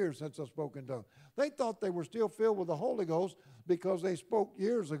been years since I spoke in tongues. They thought they were still filled with the Holy Ghost because they spoke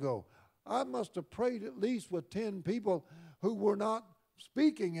years ago. I must have prayed at least with 10 people who were not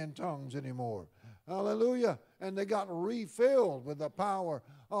speaking in tongues anymore. Hallelujah. And they got refilled with the power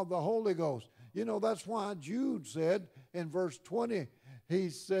of the Holy Ghost. You know, that's why Jude said in verse 20, he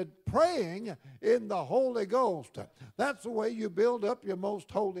said, praying in the Holy Ghost. That's the way you build up your most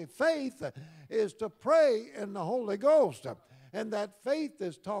holy faith, is to pray in the Holy Ghost. And that faith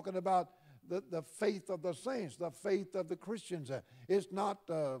is talking about the faith of the saints, the faith of the Christians. It's not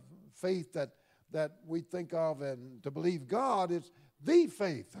faith that we think of and to believe God. It's the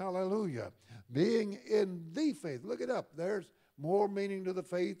faith. Hallelujah. Being in the faith. Look it up. There's more meaning to the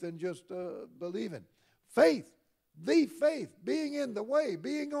faith than just believing. Faith. The faith. Being in the way.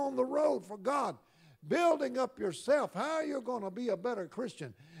 Being on the road for God. Building up yourself. How are you going to be a better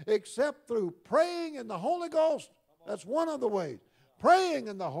Christian? Except through praying in the Holy Ghost. That's one of the ways. Praying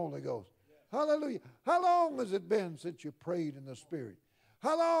in the Holy Ghost. Hallelujah. How long has it been since you prayed in the Spirit?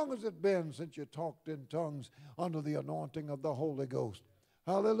 How long has it been since you talked in tongues under the anointing of the Holy Ghost?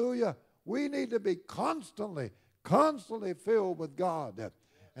 Hallelujah. We need to be constantly filled with God.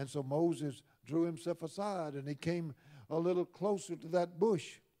 And so Moses drew himself aside and he came a little closer to that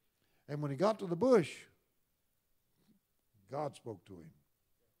bush. And when he got to the bush, God spoke to him.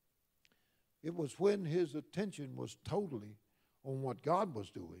 It was when his attention was totally on what God was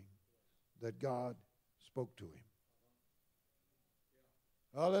doing that God spoke to him.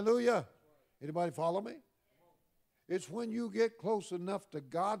 Hallelujah. Anybody follow me? It's when you get close enough to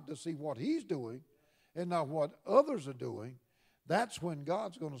God to see what He's doing and not what others are doing, that's when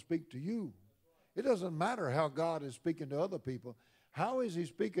God's going to speak to you. It doesn't matter how God is speaking to other people. How is He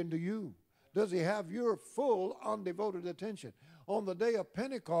speaking to you? Does he have your full, undevoted attention? On the day of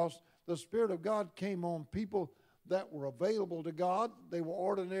Pentecost, the Spirit of God came on people that were available to God. They were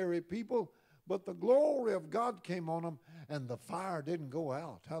ordinary people, but the glory of God came on them, and the fire didn't go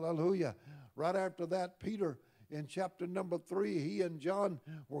out. Hallelujah. Right after that, Peter, in chapter number 3, he and John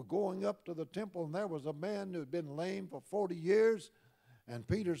were going up to the temple, and there was a man who had been lame for 40 years. And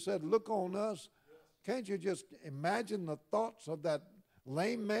Peter said, look on us. Can't you just imagine the thoughts of that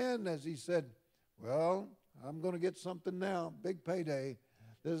lame man as he said, well, I'm going to get something now, big payday.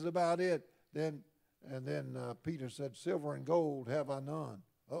 This is about it. Then Peter said, silver and gold have I none.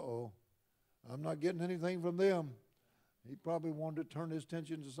 Uh-oh, I'm not getting anything from them. He probably wanted to turn his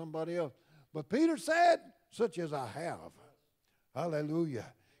attention to somebody else. But Peter said, such as I have.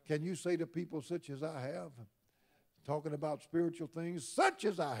 Hallelujah. Can you say to people, such as I have? Talking about spiritual things, such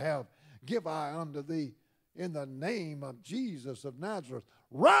as I have, give I unto thee in the name of Jesus of Nazareth.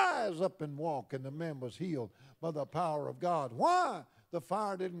 Rise up and walk. And the man was healed by the power of God. Why? The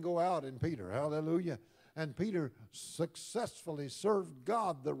fire didn't go out in Peter. Hallelujah. And Peter successfully served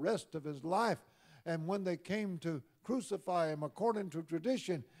God the rest of his life. And when they came to crucify him according to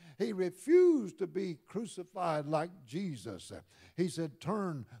tradition, he refused to be crucified like Jesus. He said,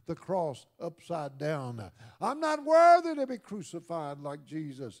 turn the cross upside down. I'm not worthy to be crucified like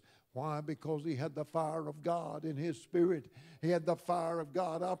Jesus. Why? Because he had the fire of God in his spirit. He had the fire of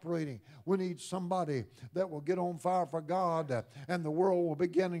God operating. We need somebody that will get on fire for God, and the world will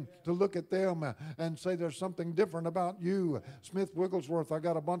begin to look at them and say there's something different about you. Smith Wigglesworth, I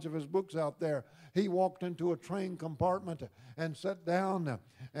got a bunch of his books out there. He walked into a train compartment and sat down,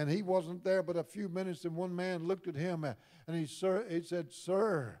 and he wasn't there but a few minutes, and one man looked at him and he said,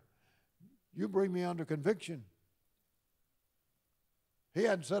 sir, you bring me under conviction. He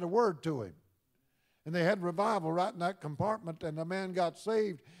hadn't said a word to him. And they had revival right in that compartment, and the man got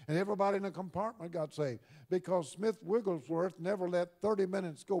saved, and everybody in the compartment got saved, because Smith Wigglesworth never let 30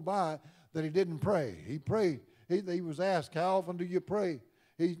 minutes go by that he didn't pray. He prayed. He was asked, how often do you pray?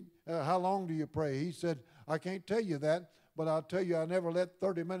 How long do you pray? He said, I can't tell you that, but I'll tell you I never let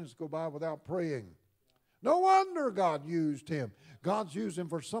 30 minutes go by without praying. No wonder God used him. God's used him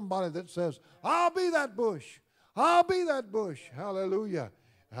for somebody that says, I'll be that bush. I'll be that bush. Hallelujah.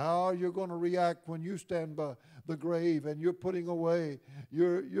 How are you going to react when you stand by the grave and you're putting away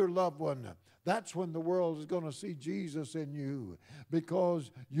your loved one? That's when the world is going to see Jesus in you, because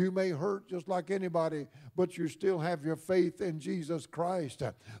you may hurt just like anybody, but you still have your faith in Jesus Christ.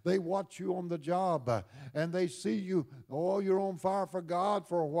 They watch you on the job and they see you, oh, you're on fire for God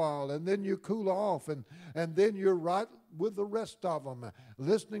for a while, and then you cool off, and then you're right with the rest of them,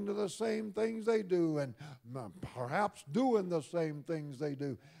 listening to the same things they do and perhaps doing the same things they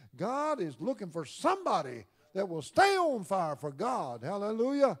do. God is looking for somebody that will stay on fire for God.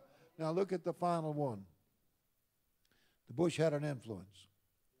 Hallelujah. Now look at the final one. The bush had an influence.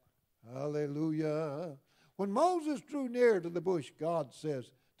 Hallelujah. When Moses drew near to the bush, God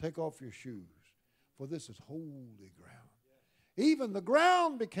says, take off your shoes, for this is holy ground. Even the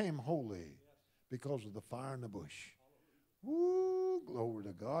ground became holy because of the fire in the bush. Woo, glory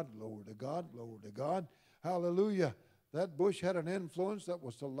to God, glory to God, glory to God. Hallelujah. That bush had an influence that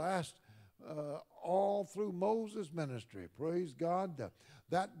was to last all through Moses' ministry. Praise God.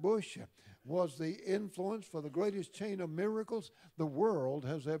 That bush was the influence for the greatest chain of miracles the world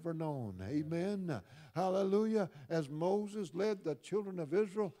has ever known. Amen. Hallelujah. As Moses led the children of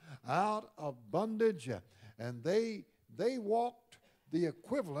Israel out of bondage, and they walked the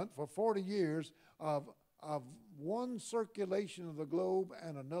equivalent for 40 years of one circulation of the globe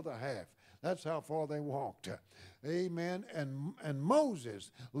and another half. That's how far they walked. Amen. And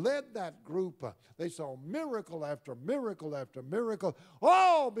Moses led that group. They saw miracle after miracle after miracle,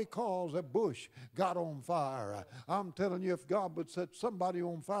 all because a bush got on fire. I'm telling you, if God would set somebody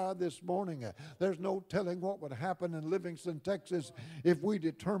on fire this morning, there's no telling what would happen in Livingston, Texas, if we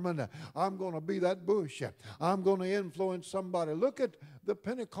determine I'm going to be that bush. I'm going to influence somebody. Look at the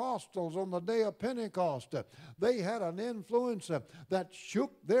Pentecostals on the day of Pentecost. They had an influence that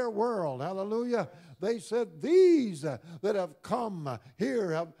shook their world. Hallelujah. They said, these that have come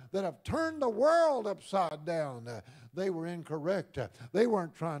here, that have turned the world upside down. They were incorrect. They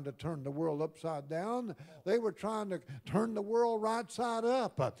weren't trying to turn the world upside down. They were trying to turn the world right side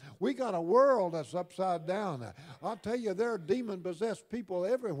up. We got a world that's upside down. I'll tell you, there are demon-possessed people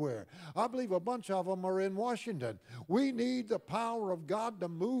everywhere. I believe a bunch of them are in Washington. We need the power of God to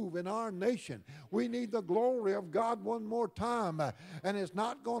move in our nation. We need the glory of God one more time. And it's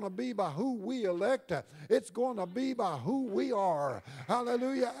not going to be by who we elect. It's going to be by who we are.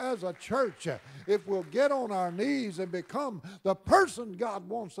 Hallelujah. As a church, if we'll get on our knees and become the person God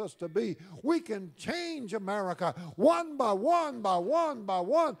wants us to be, we can change America one by one, by one, by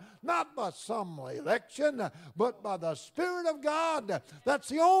one, not by some election, but by the Spirit of God. That's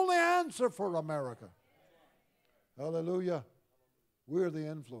the only answer for America. Hallelujah. We're the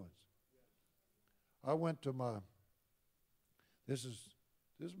influence. I went to this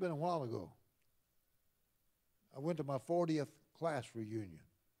has been a while ago. I went to my 40th class reunion.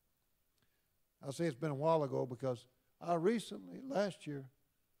 I say it's been a while ago because I recently, last year,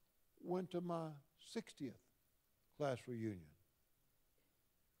 went to my 60th class reunion.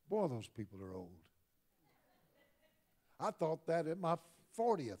 Boy, those people are old. I thought that at my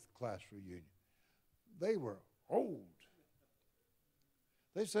 40th class reunion. They were old.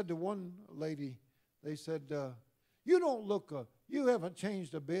 They said to one lady, they said, you don't look, you haven't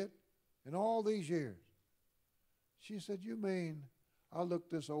changed a bit in all these years. She said, you mean I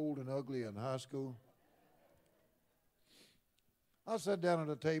looked this old and ugly in high school? I sat down at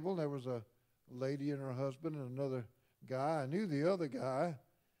a table, and there was a lady and her husband and another guy. I knew the other guy,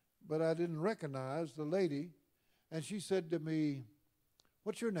 but I didn't recognize the lady. And she said to me,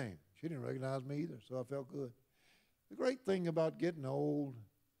 what's your name? She didn't recognize me either, so I felt good. The great thing about getting old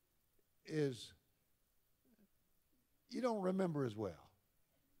is you don't remember as well.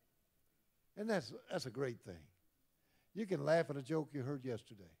 And that's a great thing. You can laugh at a joke you heard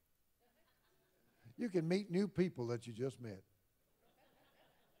yesterday. You can meet new people that you just met.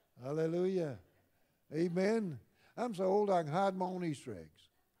 Hallelujah. Amen. I'm so old I can hide my own Easter eggs.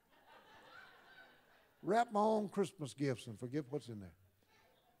 Wrap my own Christmas gifts and forget what's in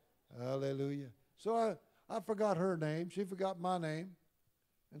there. Hallelujah. So I forgot her name. She forgot my name.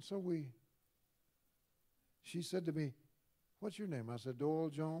 And so she said to me, what's your name? I said, Dole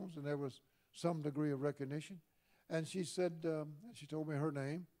Jones. And there was some degree of recognition. And she said, she told me her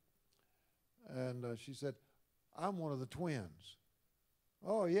name. And she said, I'm one of the twins.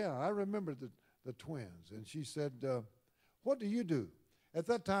 Oh, yeah, I remember the twins. And she said, what do you do? At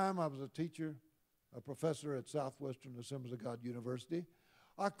that time, I was a teacher, a professor at Southwestern Assemblies of God University.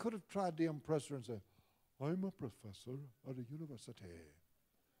 I could have tried to impress her and say, I'm a professor at a university.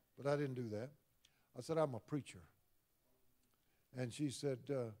 But I didn't do that. I said, I'm a preacher. And she said,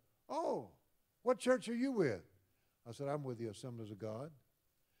 oh, what church are you with? I said, I'm with the Assemblies of God.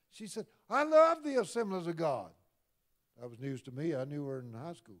 She said, I love the Assemblies of God. That was news to me. I knew her in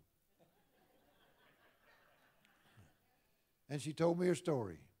high school. And she told me her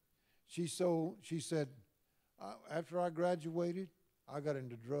story. She said, after I graduated, I got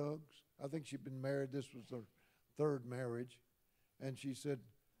into drugs. I think she'd been married. This was her third marriage. And she said,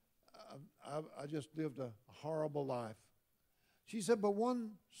 I just lived a horrible life. She said, but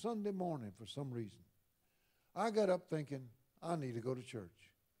one Sunday morning, for some reason, I got up thinking, I need to go to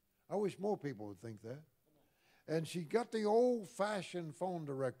church. I wish more people would think that. And she got the old-fashioned phone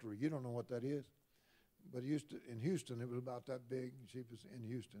directory. You don't know what that is. But in Houston, it was about that big. She was in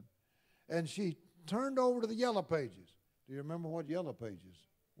Houston. And she turned over to the Yellow Pages. Do you remember what Yellow Pages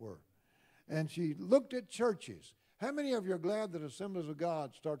were? And she looked at churches. How many of you are glad that Assemblies of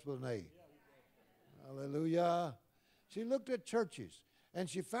God starts with an A? Hallelujah. She looked at churches, and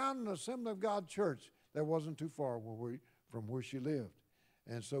she found an Assembly of God church that wasn't too far from where she lived.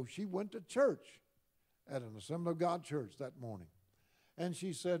 And so she went to church at an Assembly of God church that morning. And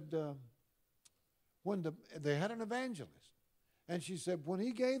she said, they had an evangelist. And she said, when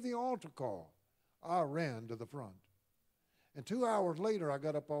he gave the altar call, I ran to the front. And 2 hours later, I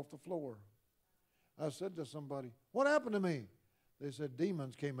got up off the floor. I said to somebody, what happened to me? They said,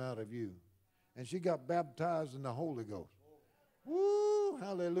 demons came out of you. And she got baptized in the Holy Ghost. Woo,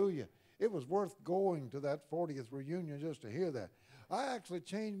 hallelujah. It was worth going to that 40th reunion just to hear that. I actually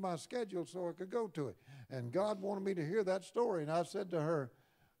changed my schedule so I could go to it. And God wanted me to hear that story. And I said to her,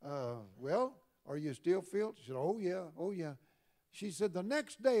 well, are you still filled? She said, oh, yeah, oh, yeah. She said, the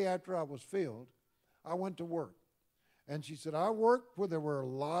next day after I was filled, I went to work. And she said, I worked where there were a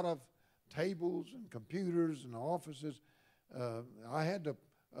lot of tables and computers and offices. I had to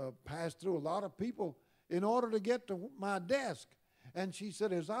pass through a lot of people in order to get to my desk. And she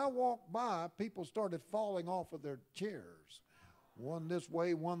said, as I walked by, people started falling off of their chairs. One this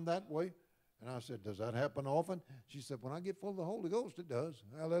way, one that way. And I said, does that happen often? She said, when I get full of the Holy Ghost, it does.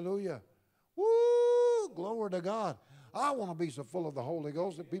 Hallelujah. Woo, glory to God. I want to be so full of the Holy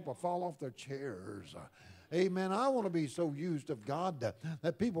Ghost that people fall off their chairs. Amen. I want to be so used of God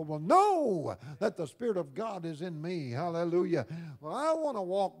that people will know that the Spirit of God is in me. Hallelujah. Well, I want to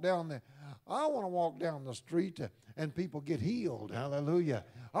walk down the street and people get healed. Hallelujah.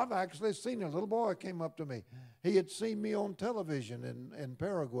 I've actually seen a little boy came up to me. He had seen me on television in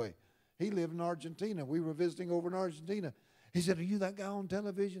Paraguay. He lived in Argentina. We were visiting over in Argentina. He said, "Are you that guy on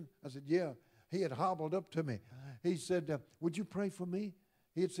television?" I said, "Yeah." He had hobbled up to me. He said, "Would you pray for me?"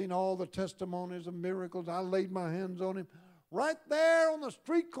 He had seen all the testimonies of miracles. I laid my hands on him. Right there on the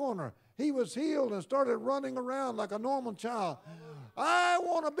street corner, he was healed and started running around like a normal child. I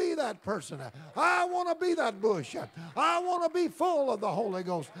want to be that person. I want to be that bush. I want to be full of the Holy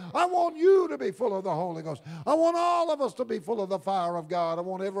Ghost. I want you to be full of the Holy Ghost. I want all of us to be full of the fire of God. I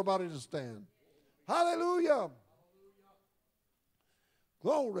want everybody to stand. Hallelujah.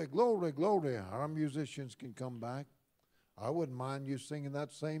 Glory, glory, glory. Our musicians can come back. I wouldn't mind you singing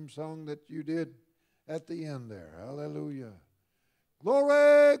that same song that you did at the end there. Hallelujah.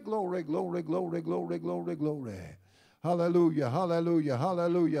 Glory, glory, glory, glory, glory, glory, glory. Hallelujah, hallelujah,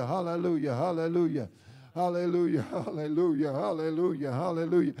 hallelujah, hallelujah, hallelujah. Hallelujah, hallelujah, hallelujah,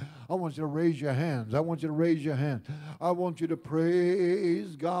 hallelujah. I want you to raise your hands. I want you to raise your hands. I want you to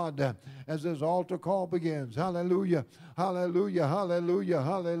praise God as this altar call begins. Hallelujah, hallelujah, hallelujah,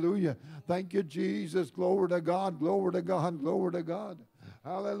 hallelujah. Thank you, Jesus. Glory to God, glory to God, glory to God.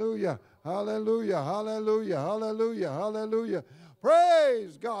 Hallelujah, hallelujah, hallelujah, hallelujah, hallelujah.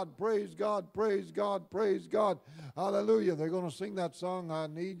 Praise God, praise God, praise God, praise God. Hallelujah. They're going to sing that song, "I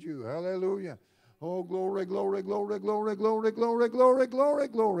Need You." Hallelujah. Oh, glory, glory, glory, glory, glory, glory, glory, glory,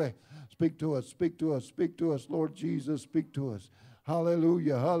 glory. Speak to us, speak to us, speak to us, Lord Jesus, speak to us.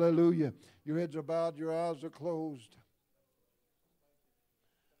 Hallelujah, hallelujah. Your heads are bowed, your eyes are closed.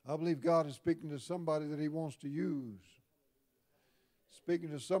 I believe God is speaking to somebody that He wants to use. Speaking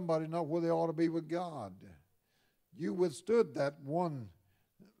to somebody not where they ought to be with God. You withstood that one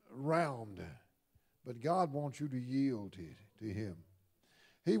round, but God wants you to yield to Him.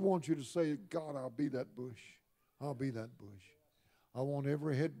 He wants you to say, "God, I'll be that bush. I'll be that bush." I want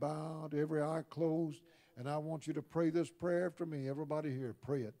every head bowed, every eye closed, and I want you to pray this prayer after me. Everybody here,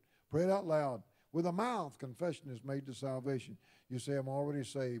 pray it. Pray it out loud. With a mouth, confession is made to salvation. You say, "I'm already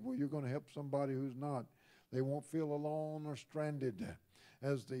saved." Well, you're going to help somebody who's not. They won't feel alone or stranded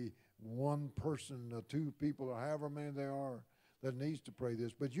as the one person, the two people, or however many there are that needs to pray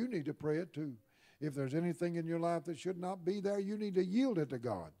this. But you need to pray it too. If there's anything in your life that should not be there, you need to yield it to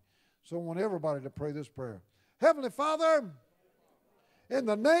God. So I want everybody to pray this prayer. Heavenly Father, in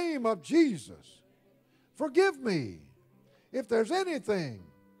the name of Jesus, forgive me if there's anything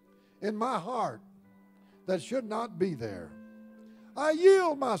in my heart that should not be there. I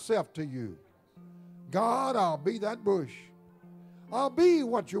yield myself to you. God, I'll be that bush. I'll be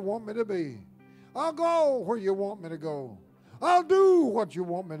what you want me to be. I'll go where you want me to go. I'll do what you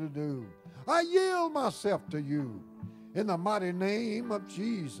want me to do. I yield myself to you. In the mighty name of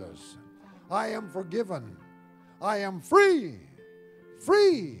Jesus, I am forgiven. I am free,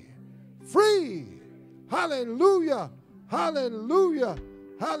 free, free. Hallelujah, hallelujah,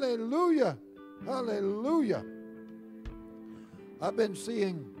 hallelujah, hallelujah. I've been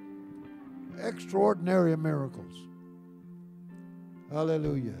seeing extraordinary miracles.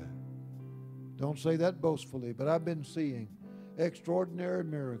 Hallelujah. Don't say that boastfully, but I've been seeing extraordinary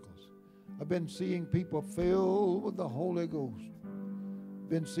miracles. I've been seeing people filled with the Holy Ghost.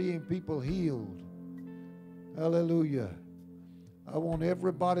 Been seeing people healed. Hallelujah. I want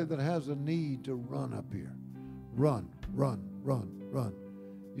everybody that has a need to run up here. Run, run, run, run.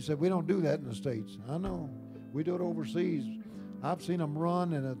 You said, we don't do that in the States. I know. We do it overseas. I've seen them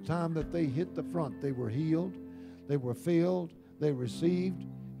run, and at the time that they hit the front, they were healed, they were filled, they received.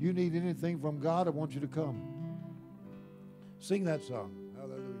 You need anything from God, I want you to come. Sing that song.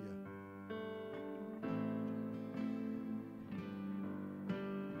 Hallelujah.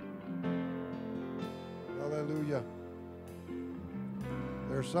 Hallelujah.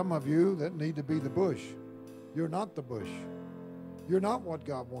 There are some of you that need to be the bush. You're not the bush. You're not what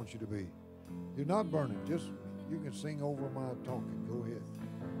God wants you to be. You're not burning. Just, you can sing over my talking. Go ahead.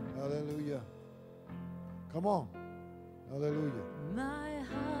 Hallelujah. Come on. Hallelujah. My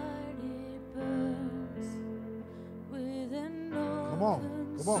heart it burns with an Come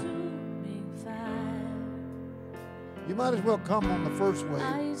on. Come on. all-consuming fire. You might as well come on the first wave,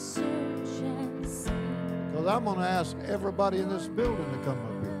 I search and seek because I'm going to ask everybody in this building to come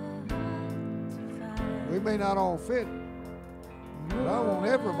up here. to find We may not all fit, but I want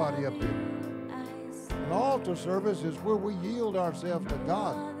everybody up here. An altar service is where we yield ourselves to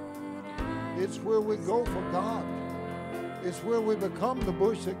God. It's where we go for God. It's where we become the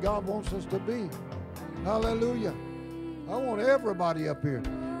bush that God wants us to be. Hallelujah. I want everybody up here.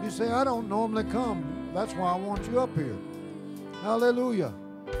 You say, I don't normally come. That's why I want you up here. Hallelujah.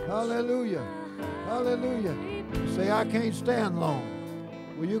 Hallelujah. Hallelujah. You say, I can't stand long.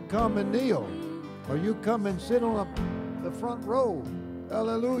 Will you come and kneel? Or you come and sit on the front row.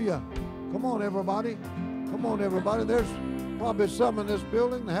 Hallelujah. Come on, everybody. Come on, everybody. There's probably some in this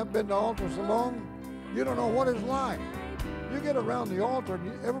building that have been to altar so long, you don't know what it's like. You get around the altar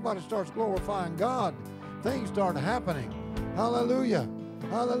and everybody starts glorifying God. Things start happening. Hallelujah.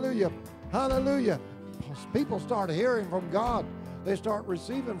 Hallelujah. Hallelujah. People start hearing from God. They start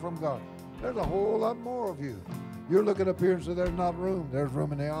receiving from God. There's a whole lot more of you. You're looking up here and say, there's not room. There's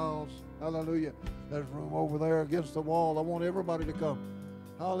room in the aisles. Hallelujah. There's room over there against the wall. I want everybody to come.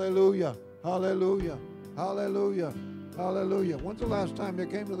 Hallelujah. Hallelujah. Hallelujah. Hallelujah. When's the last time you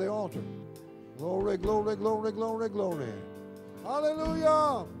came to the altar? Glory, glory, glory, glory, glory.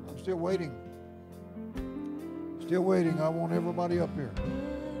 Hallelujah. I'm still waiting. Still waiting. I want everybody up here.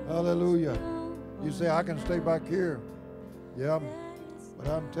 Hallelujah. You say, I can stay back here. Yeah, but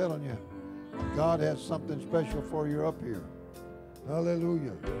I'm telling you, God has something special for you up here.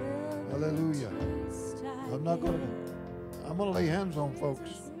 Hallelujah. Hallelujah. I'm going to lay hands on folks.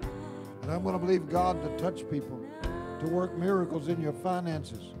 And I'm going to believe God to touch people, to work miracles in your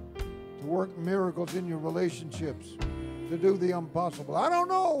finances, to work miracles in your relationships, to do the impossible. I don't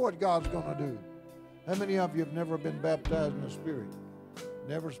know what God's going to do. How many of you have never been baptized in the Spirit?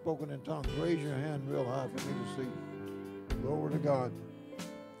 Never spoken in tongues? Raise your hand real high for me to see. Glory to God.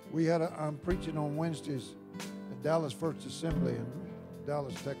 I'm preaching on Wednesdays at Dallas First Assembly in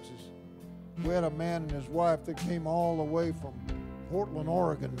Dallas, Texas. We had a man and his wife that came all the way from Portland,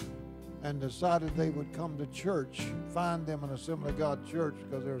 Oregon, and decided they would come to church, find them an Assembly of God church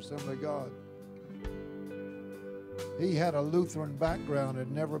because they're Assembly of God. He had a Lutheran background,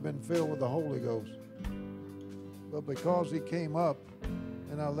 had never been filled with the Holy Ghost. But because he came up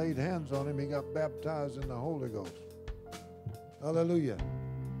and I laid hands on him, he got baptized in the Holy Ghost. Hallelujah.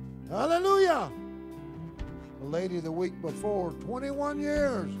 Hallelujah. The lady the week before, 21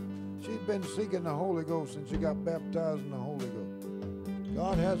 years, she'd been seeking the Holy Ghost and she got baptized in the Holy Ghost.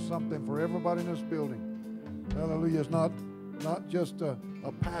 God has something for everybody in this building. Hallelujah. It's not just a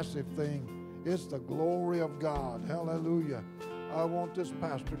passive thing. It's the glory of God. Hallelujah. I want this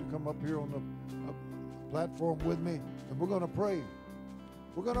pastor to come up here on the platform with me, and we're going to pray.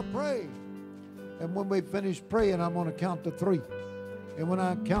 We're going to pray. And when we finish praying, I'm going to count to 3. And when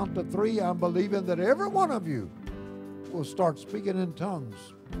I count to 3, I'm believing that every one of you will start speaking in tongues,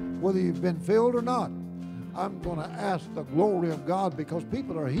 whether you've been filled or not. I'm going to ask the glory of God, because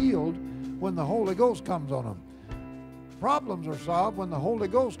people are healed when the Holy Ghost comes on them. Problems are solved when the Holy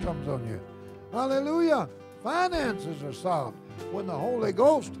Ghost comes on you. Hallelujah. Finances are solved when the Holy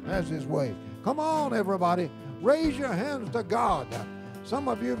Ghost has His way. Come on, everybody. Raise your hands to God. Some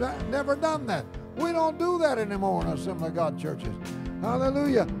of you have never done that. We don't do that anymore in Assembly of God churches.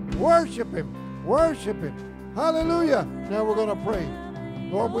 Hallelujah. Worship Him. Worship Him. Hallelujah. Now we're going to pray.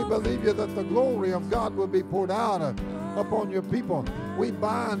 Lord, we believe you that the glory of God will be poured out upon your people. We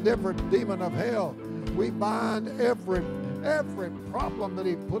bind every demon of hell. We bind every problem that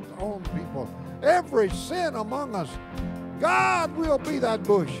he puts on people. Every sin among us. God will be that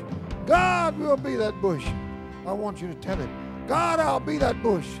bush. God will be that bush. I want you to tell him, God, I'll be that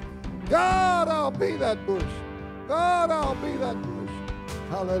bush. God, I'll be that bush. God, I'll be that bush.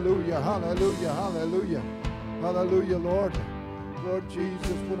 Hallelujah, hallelujah, hallelujah. Hallelujah, Lord. Lord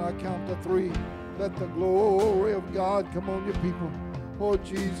Jesus, when I count to 3, let the glory of God come on your people. Oh,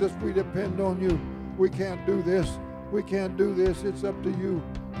 Jesus, we depend on you. We can't do this. We can't do this. It's up to you.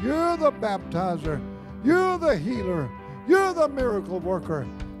 You're the baptizer. You're the healer. You're the miracle worker.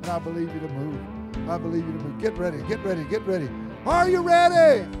 And I believe you to move. I believe you to move. Get ready, get ready, get ready. Are you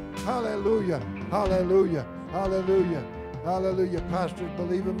ready? Hallelujah, hallelujah, hallelujah, hallelujah. Pastors,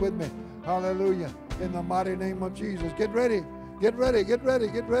 believing with me. Hallelujah. In the mighty name of Jesus. Get ready, get ready, get ready,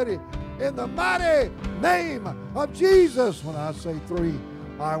 get ready. In the mighty name of Jesus. When I say 3,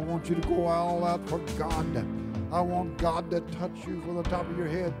 I want you to go all out for God. I want God to touch you from the top of your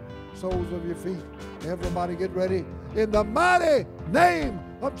head, soles of your feet. Everybody get ready. In the mighty name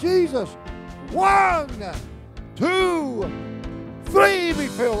of Jesus. 1, 2, 3. Be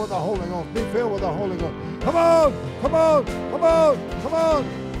filled with the Holy Ghost. Be filled with the Holy Ghost. Come on, come on, come on, come on.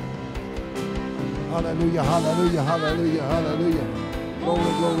 Hallelujah, hallelujah, hallelujah, hallelujah.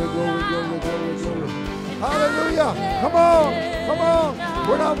 Glory, glory, glory, glory, glory, glory. Hallelujah. Come on, come on.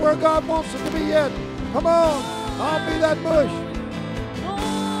 We're not where God wants us to be yet. Come on. I'll be that bush.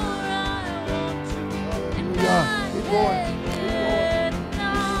 Hallelujah. Keep going.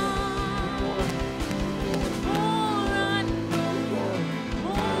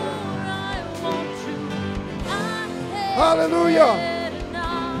 Hallelujah.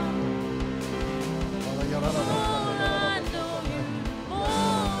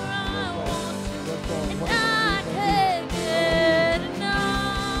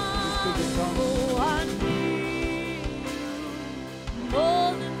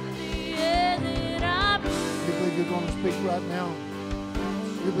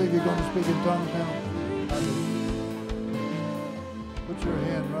 You believe you're going to speak in tongues now? I do. Put your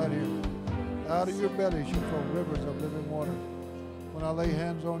hand right here. Out of your belly shall flow rivers of living water. When I lay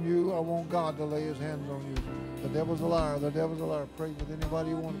hands on you, I want God to lay his hands on you. The devil's a liar. The devil's a liar. Pray with anybody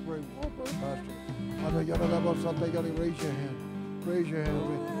you want to pray with. Pastor. Raise your hand. Raise your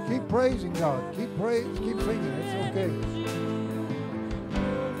hand. Keep praising God. Keep praising. Keep singing. It's okay.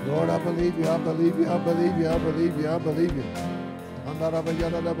 Lord, I believe you. I believe you. I believe you. I believe you. I believe you.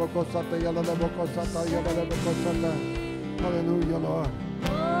 Hallelujah, Lord.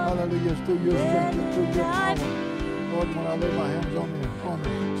 Hallelujah. It's through your strength. It's through your power. Lord, when I lay my hands on her,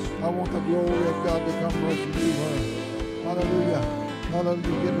 I want the glory of God to come rushing through her. Hallelujah.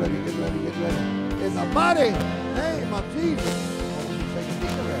 Hallelujah. Get ready, get ready, get ready. In the mighty name of Jesus. I want you to take a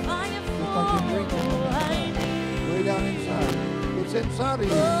deep breath. Just like you're drinking way down inside. It's inside of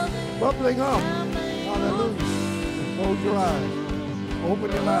you. Bubbling up. Hallelujah. Close your eyes.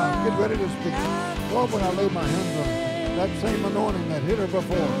 Open your mouth. Get ready to speak. Lord, when I lay my hands on her, that same anointing that hit her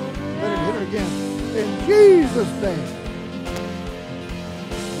before, let it hit her again. In Jesus' name.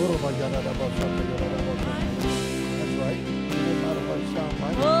 That's right. It doesn't matter what it sounds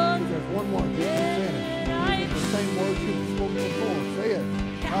like. There's one more. Keep saying it. It's the same words you've spoken before. Say it.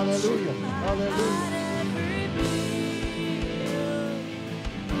 Hallelujah. Hallelujah.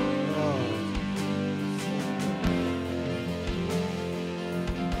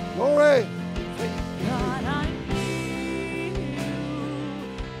 Glory. God, I need you.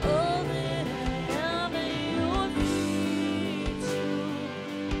 All that I am at your feet.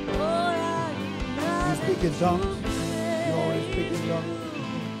 Lord, I You speak in tongues. You already speak in tongues.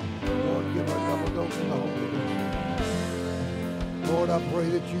 Lord, give her a double dose of the Holy Ghost. Lord, I pray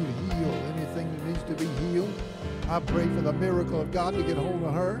that you heal anything that needs to be healed. I pray for the miracle of God to get hold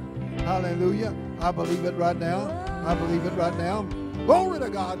of her. Hallelujah. I believe it right now. I believe it right now. Glory to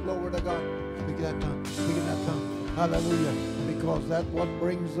God. Glory to God. Speak in that tongue. Speak in that tongue. Hallelujah. Because that's what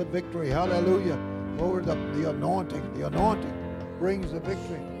brings the victory. Hallelujah. Glory to the anointing. The anointing brings the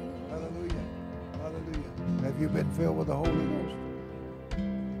victory. Hallelujah. Hallelujah. Have you been filled with the Holy Ghost?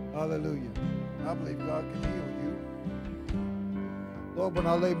 Hallelujah. I believe God can heal you. Lord, when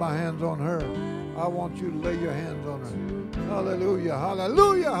I lay my hands on her, I want you to lay your hands on her. Hallelujah.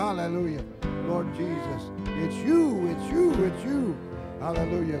 Hallelujah. Hallelujah. Lord Jesus, it's you. It's you. It's you.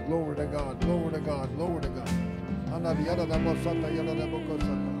 Hallelujah. Glory to God. Glory to God. Glory to God.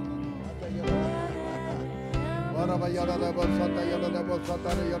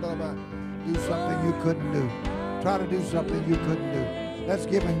 Do something you couldn't do. Try to do something you couldn't do. That's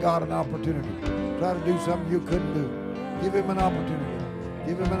giving God an opportunity. Try to do something you couldn't do. Give him an opportunity.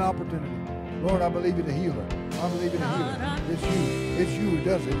 Give him an opportunity. Lord, I believe you're the healer. I believe you're the healer. It's you. It's you who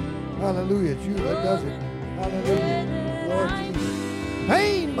does it. Hallelujah. It's you that does it. Hallelujah. Lord Jesus.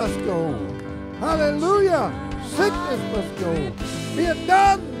 Pain must go. Hallelujah. Sickness must go. Be it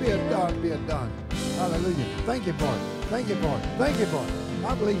done. Be it done. Be it done. Hallelujah. Thank you for it. Thank you for it. Thank you for it.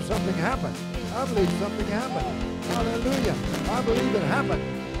 I believe something happened. I believe something happened. Hallelujah. I believe it happened.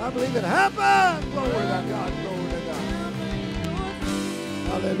 I believe it happened. Glory to God. Glory to God.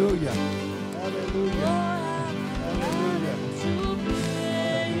 Hallelujah. Hallelujah. Hallelujah.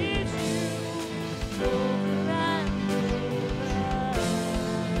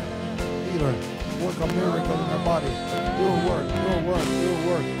 Healer, work a miracle in her body. Do a work, do a work, do a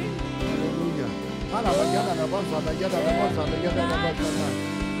work. Hallelujah.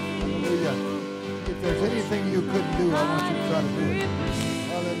 Hallelujah. If there's anything you couldn't do, I want you to try to do it.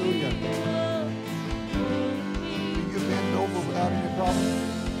 Hallelujah. Do you bend over without any problem?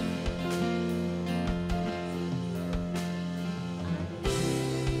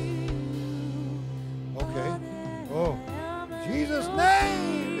 Jesus'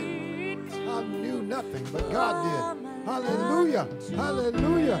 name. I knew nothing, but God did. Hallelujah.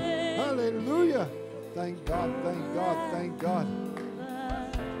 Hallelujah. Hallelujah. Thank God. Thank God. Thank God.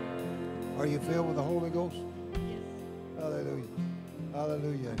 Are you filled with the Holy Ghost? Hallelujah.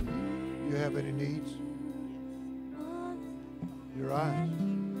 Hallelujah. You have any needs? Your eyes.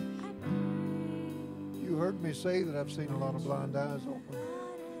 You heard me say that I've seen a lot of blind eyes open.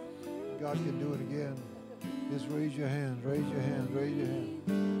 God can do it again. Just raise your hands, raise your hands, raise your hands.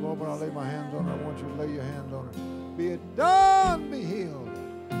 Lord, when I lay my hands on her, I want you to lay your hands on her. Be it done, be healed.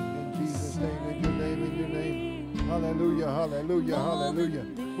 In Jesus' name, in your name, in your name. Hallelujah, hallelujah, hallelujah.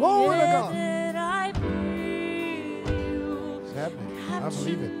 Glory to God. It's happening. I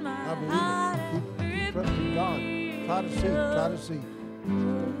believe it. I believe it. Keep trusting God. Try to see. Try to see.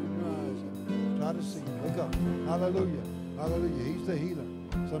 Open your eyes. Try to see. Wake up. Hallelujah. Hallelujah. He's the healer.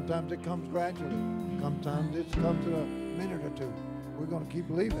 Sometimes it comes gradually. Sometimes it comes in a minute or two. We're going to keep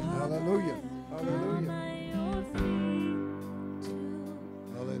believing. Hallelujah. Hallelujah.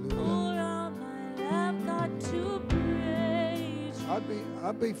 Hallelujah.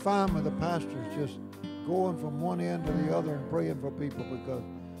 I'd be fine with the pastors just going from one end to the other and praying for people, because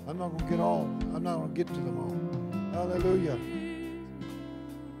I'm not going to get all. I'm not going to get to them all. Hallelujah.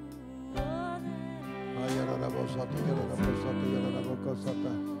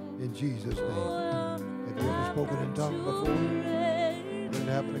 In Jesus' name. Have you ever spoken in tongues before? Let it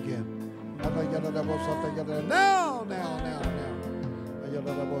happen again. Now. I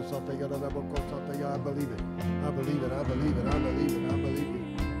believe it. I believe it. I believe it. I believe it. I believe it.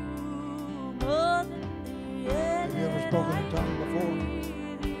 Have you ever spoken in tongues before?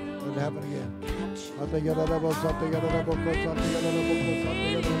 Let it happen again. Touch it.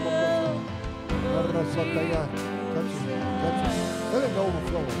 Let it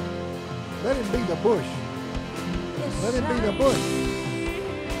overflow. Let him be the bush. Let him be the bush.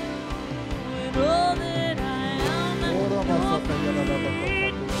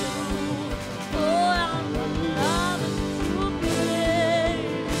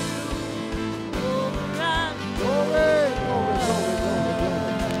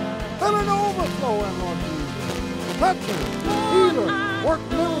 Let it overflow, Lord Jesus. Toucher, healer, work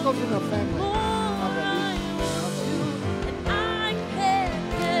miracles in the family.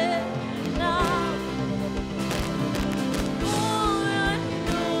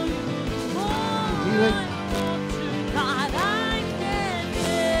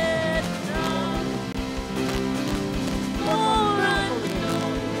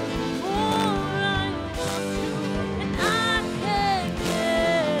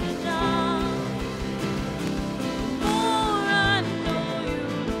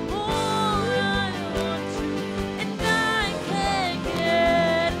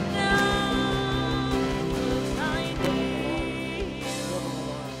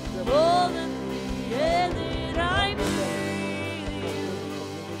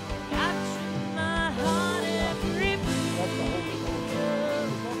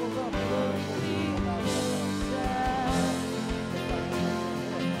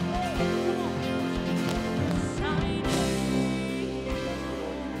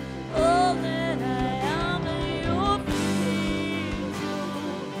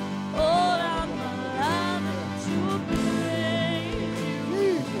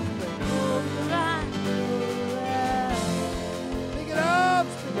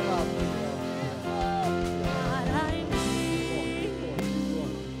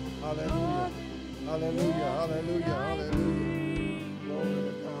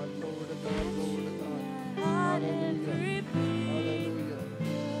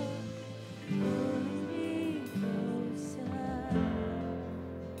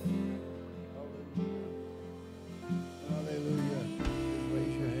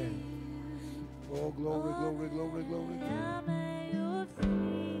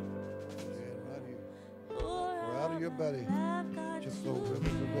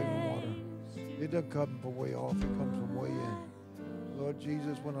 It doesn't come from way off, it comes from way in. Lord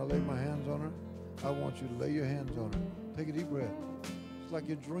Jesus, when I lay my hands on her, I want you to lay your hands on her. Take a deep breath. It's like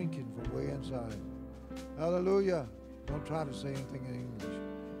you're drinking from way inside. Hallelujah. Don't try to say anything in English.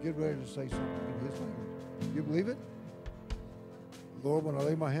 Get ready to say something in his language. You believe it? Lord, when I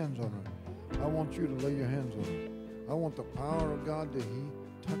lay my hands on her, I want you to lay your hands on her. I want the power of God to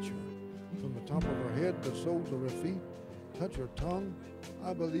touch her. From the top of her head to the soles of her feet. Touch her tongue.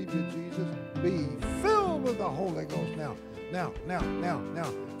 I believe you, Jesus. Be filled with the Holy Ghost now. Now.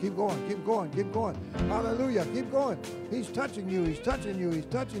 Keep going. Hallelujah. Keep going. He's touching you. He's touching you.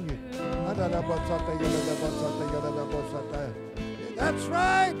 That's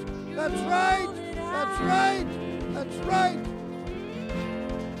right.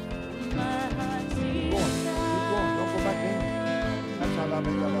 Keep going. Don't go back in. That's how I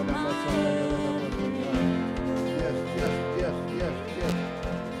Yes.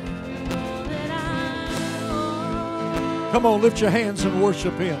 Come on, lift your hands and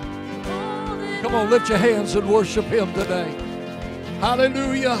worship Him. Come on, lift your hands and worship Him today.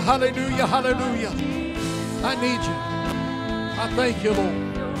 Hallelujah. I need you. I thank you, Lord.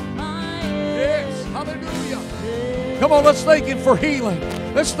 Yes, hallelujah. Come on, let's thank Him for healing.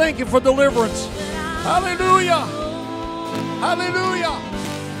 Let's thank Him for deliverance. Hallelujah.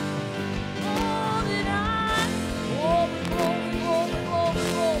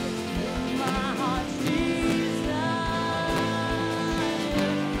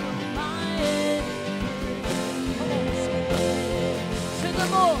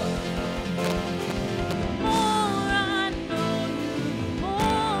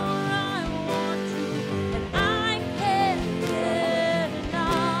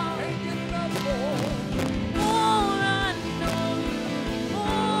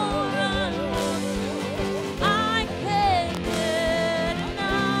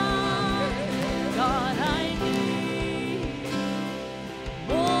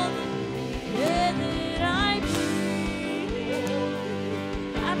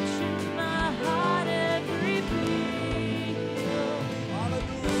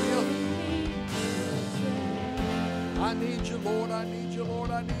 need you, Lord. I need you,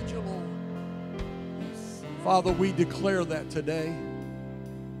 Lord. I need you, Lord. Father, we declare that today.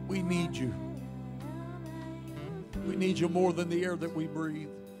 We need you. We need you more than the air that we breathe.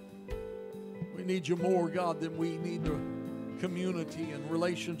 We need you more, God, than we need the community and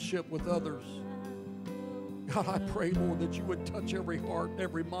relationship with others. God, I pray, Lord, that you would touch every heart,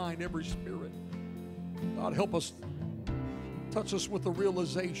 every mind, every spirit. God, help us, touch us with the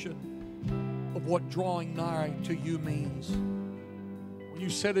realization of what drawing nigh to you means. When you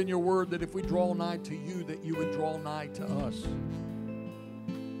said in your word that if we draw nigh to you, that you would draw nigh to us.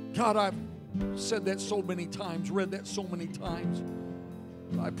 God, I've said that so many times, read that so many times.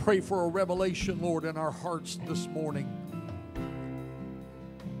 I pray for a revelation, Lord, in our hearts this morning.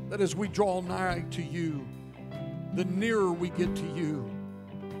 That as we draw nigh to you, the nearer we get to you,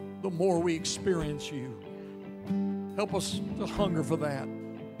 the more we experience you. Help us to hunger for that.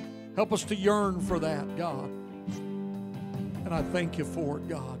 Help us to yearn for that, God. And I thank you for it,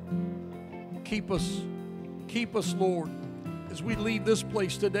 God. Keep us, Lord, as we leave this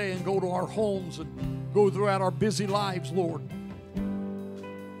place today and go to our homes and go throughout our busy lives, Lord.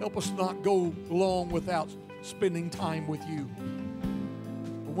 Help us not go long without spending time with you.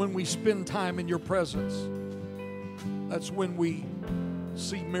 But when we spend time in your presence, that's when we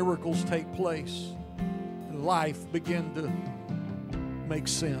see miracles take place and life begin to make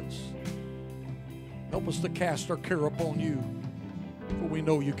sense. Help us to cast our care upon you, for we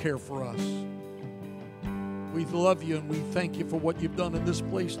know you care for us. We love you and we thank you for what you've done in this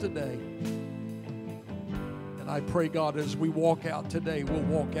place today. And I pray, God, as we walk out today, we'll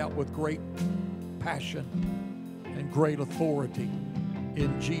walk out with great passion and great authority.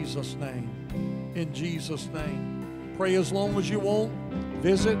 In Jesus' name. In Jesus' name. Pray as long as you want.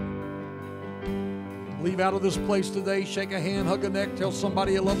 Visit. Leave out of this place today. Shake a hand, hug a neck, tell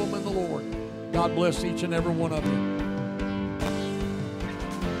somebody you love them in the Lord. God bless each and every one of you.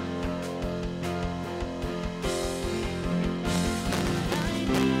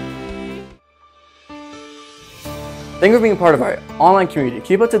 Thank you for being part of our online community.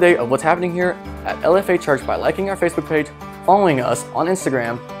 Keep up to date of what's happening here at LFA Church by liking our Facebook page, following us on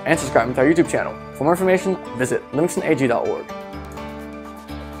Instagram, and subscribing to our YouTube channel. For more information, visit livingstonag.org.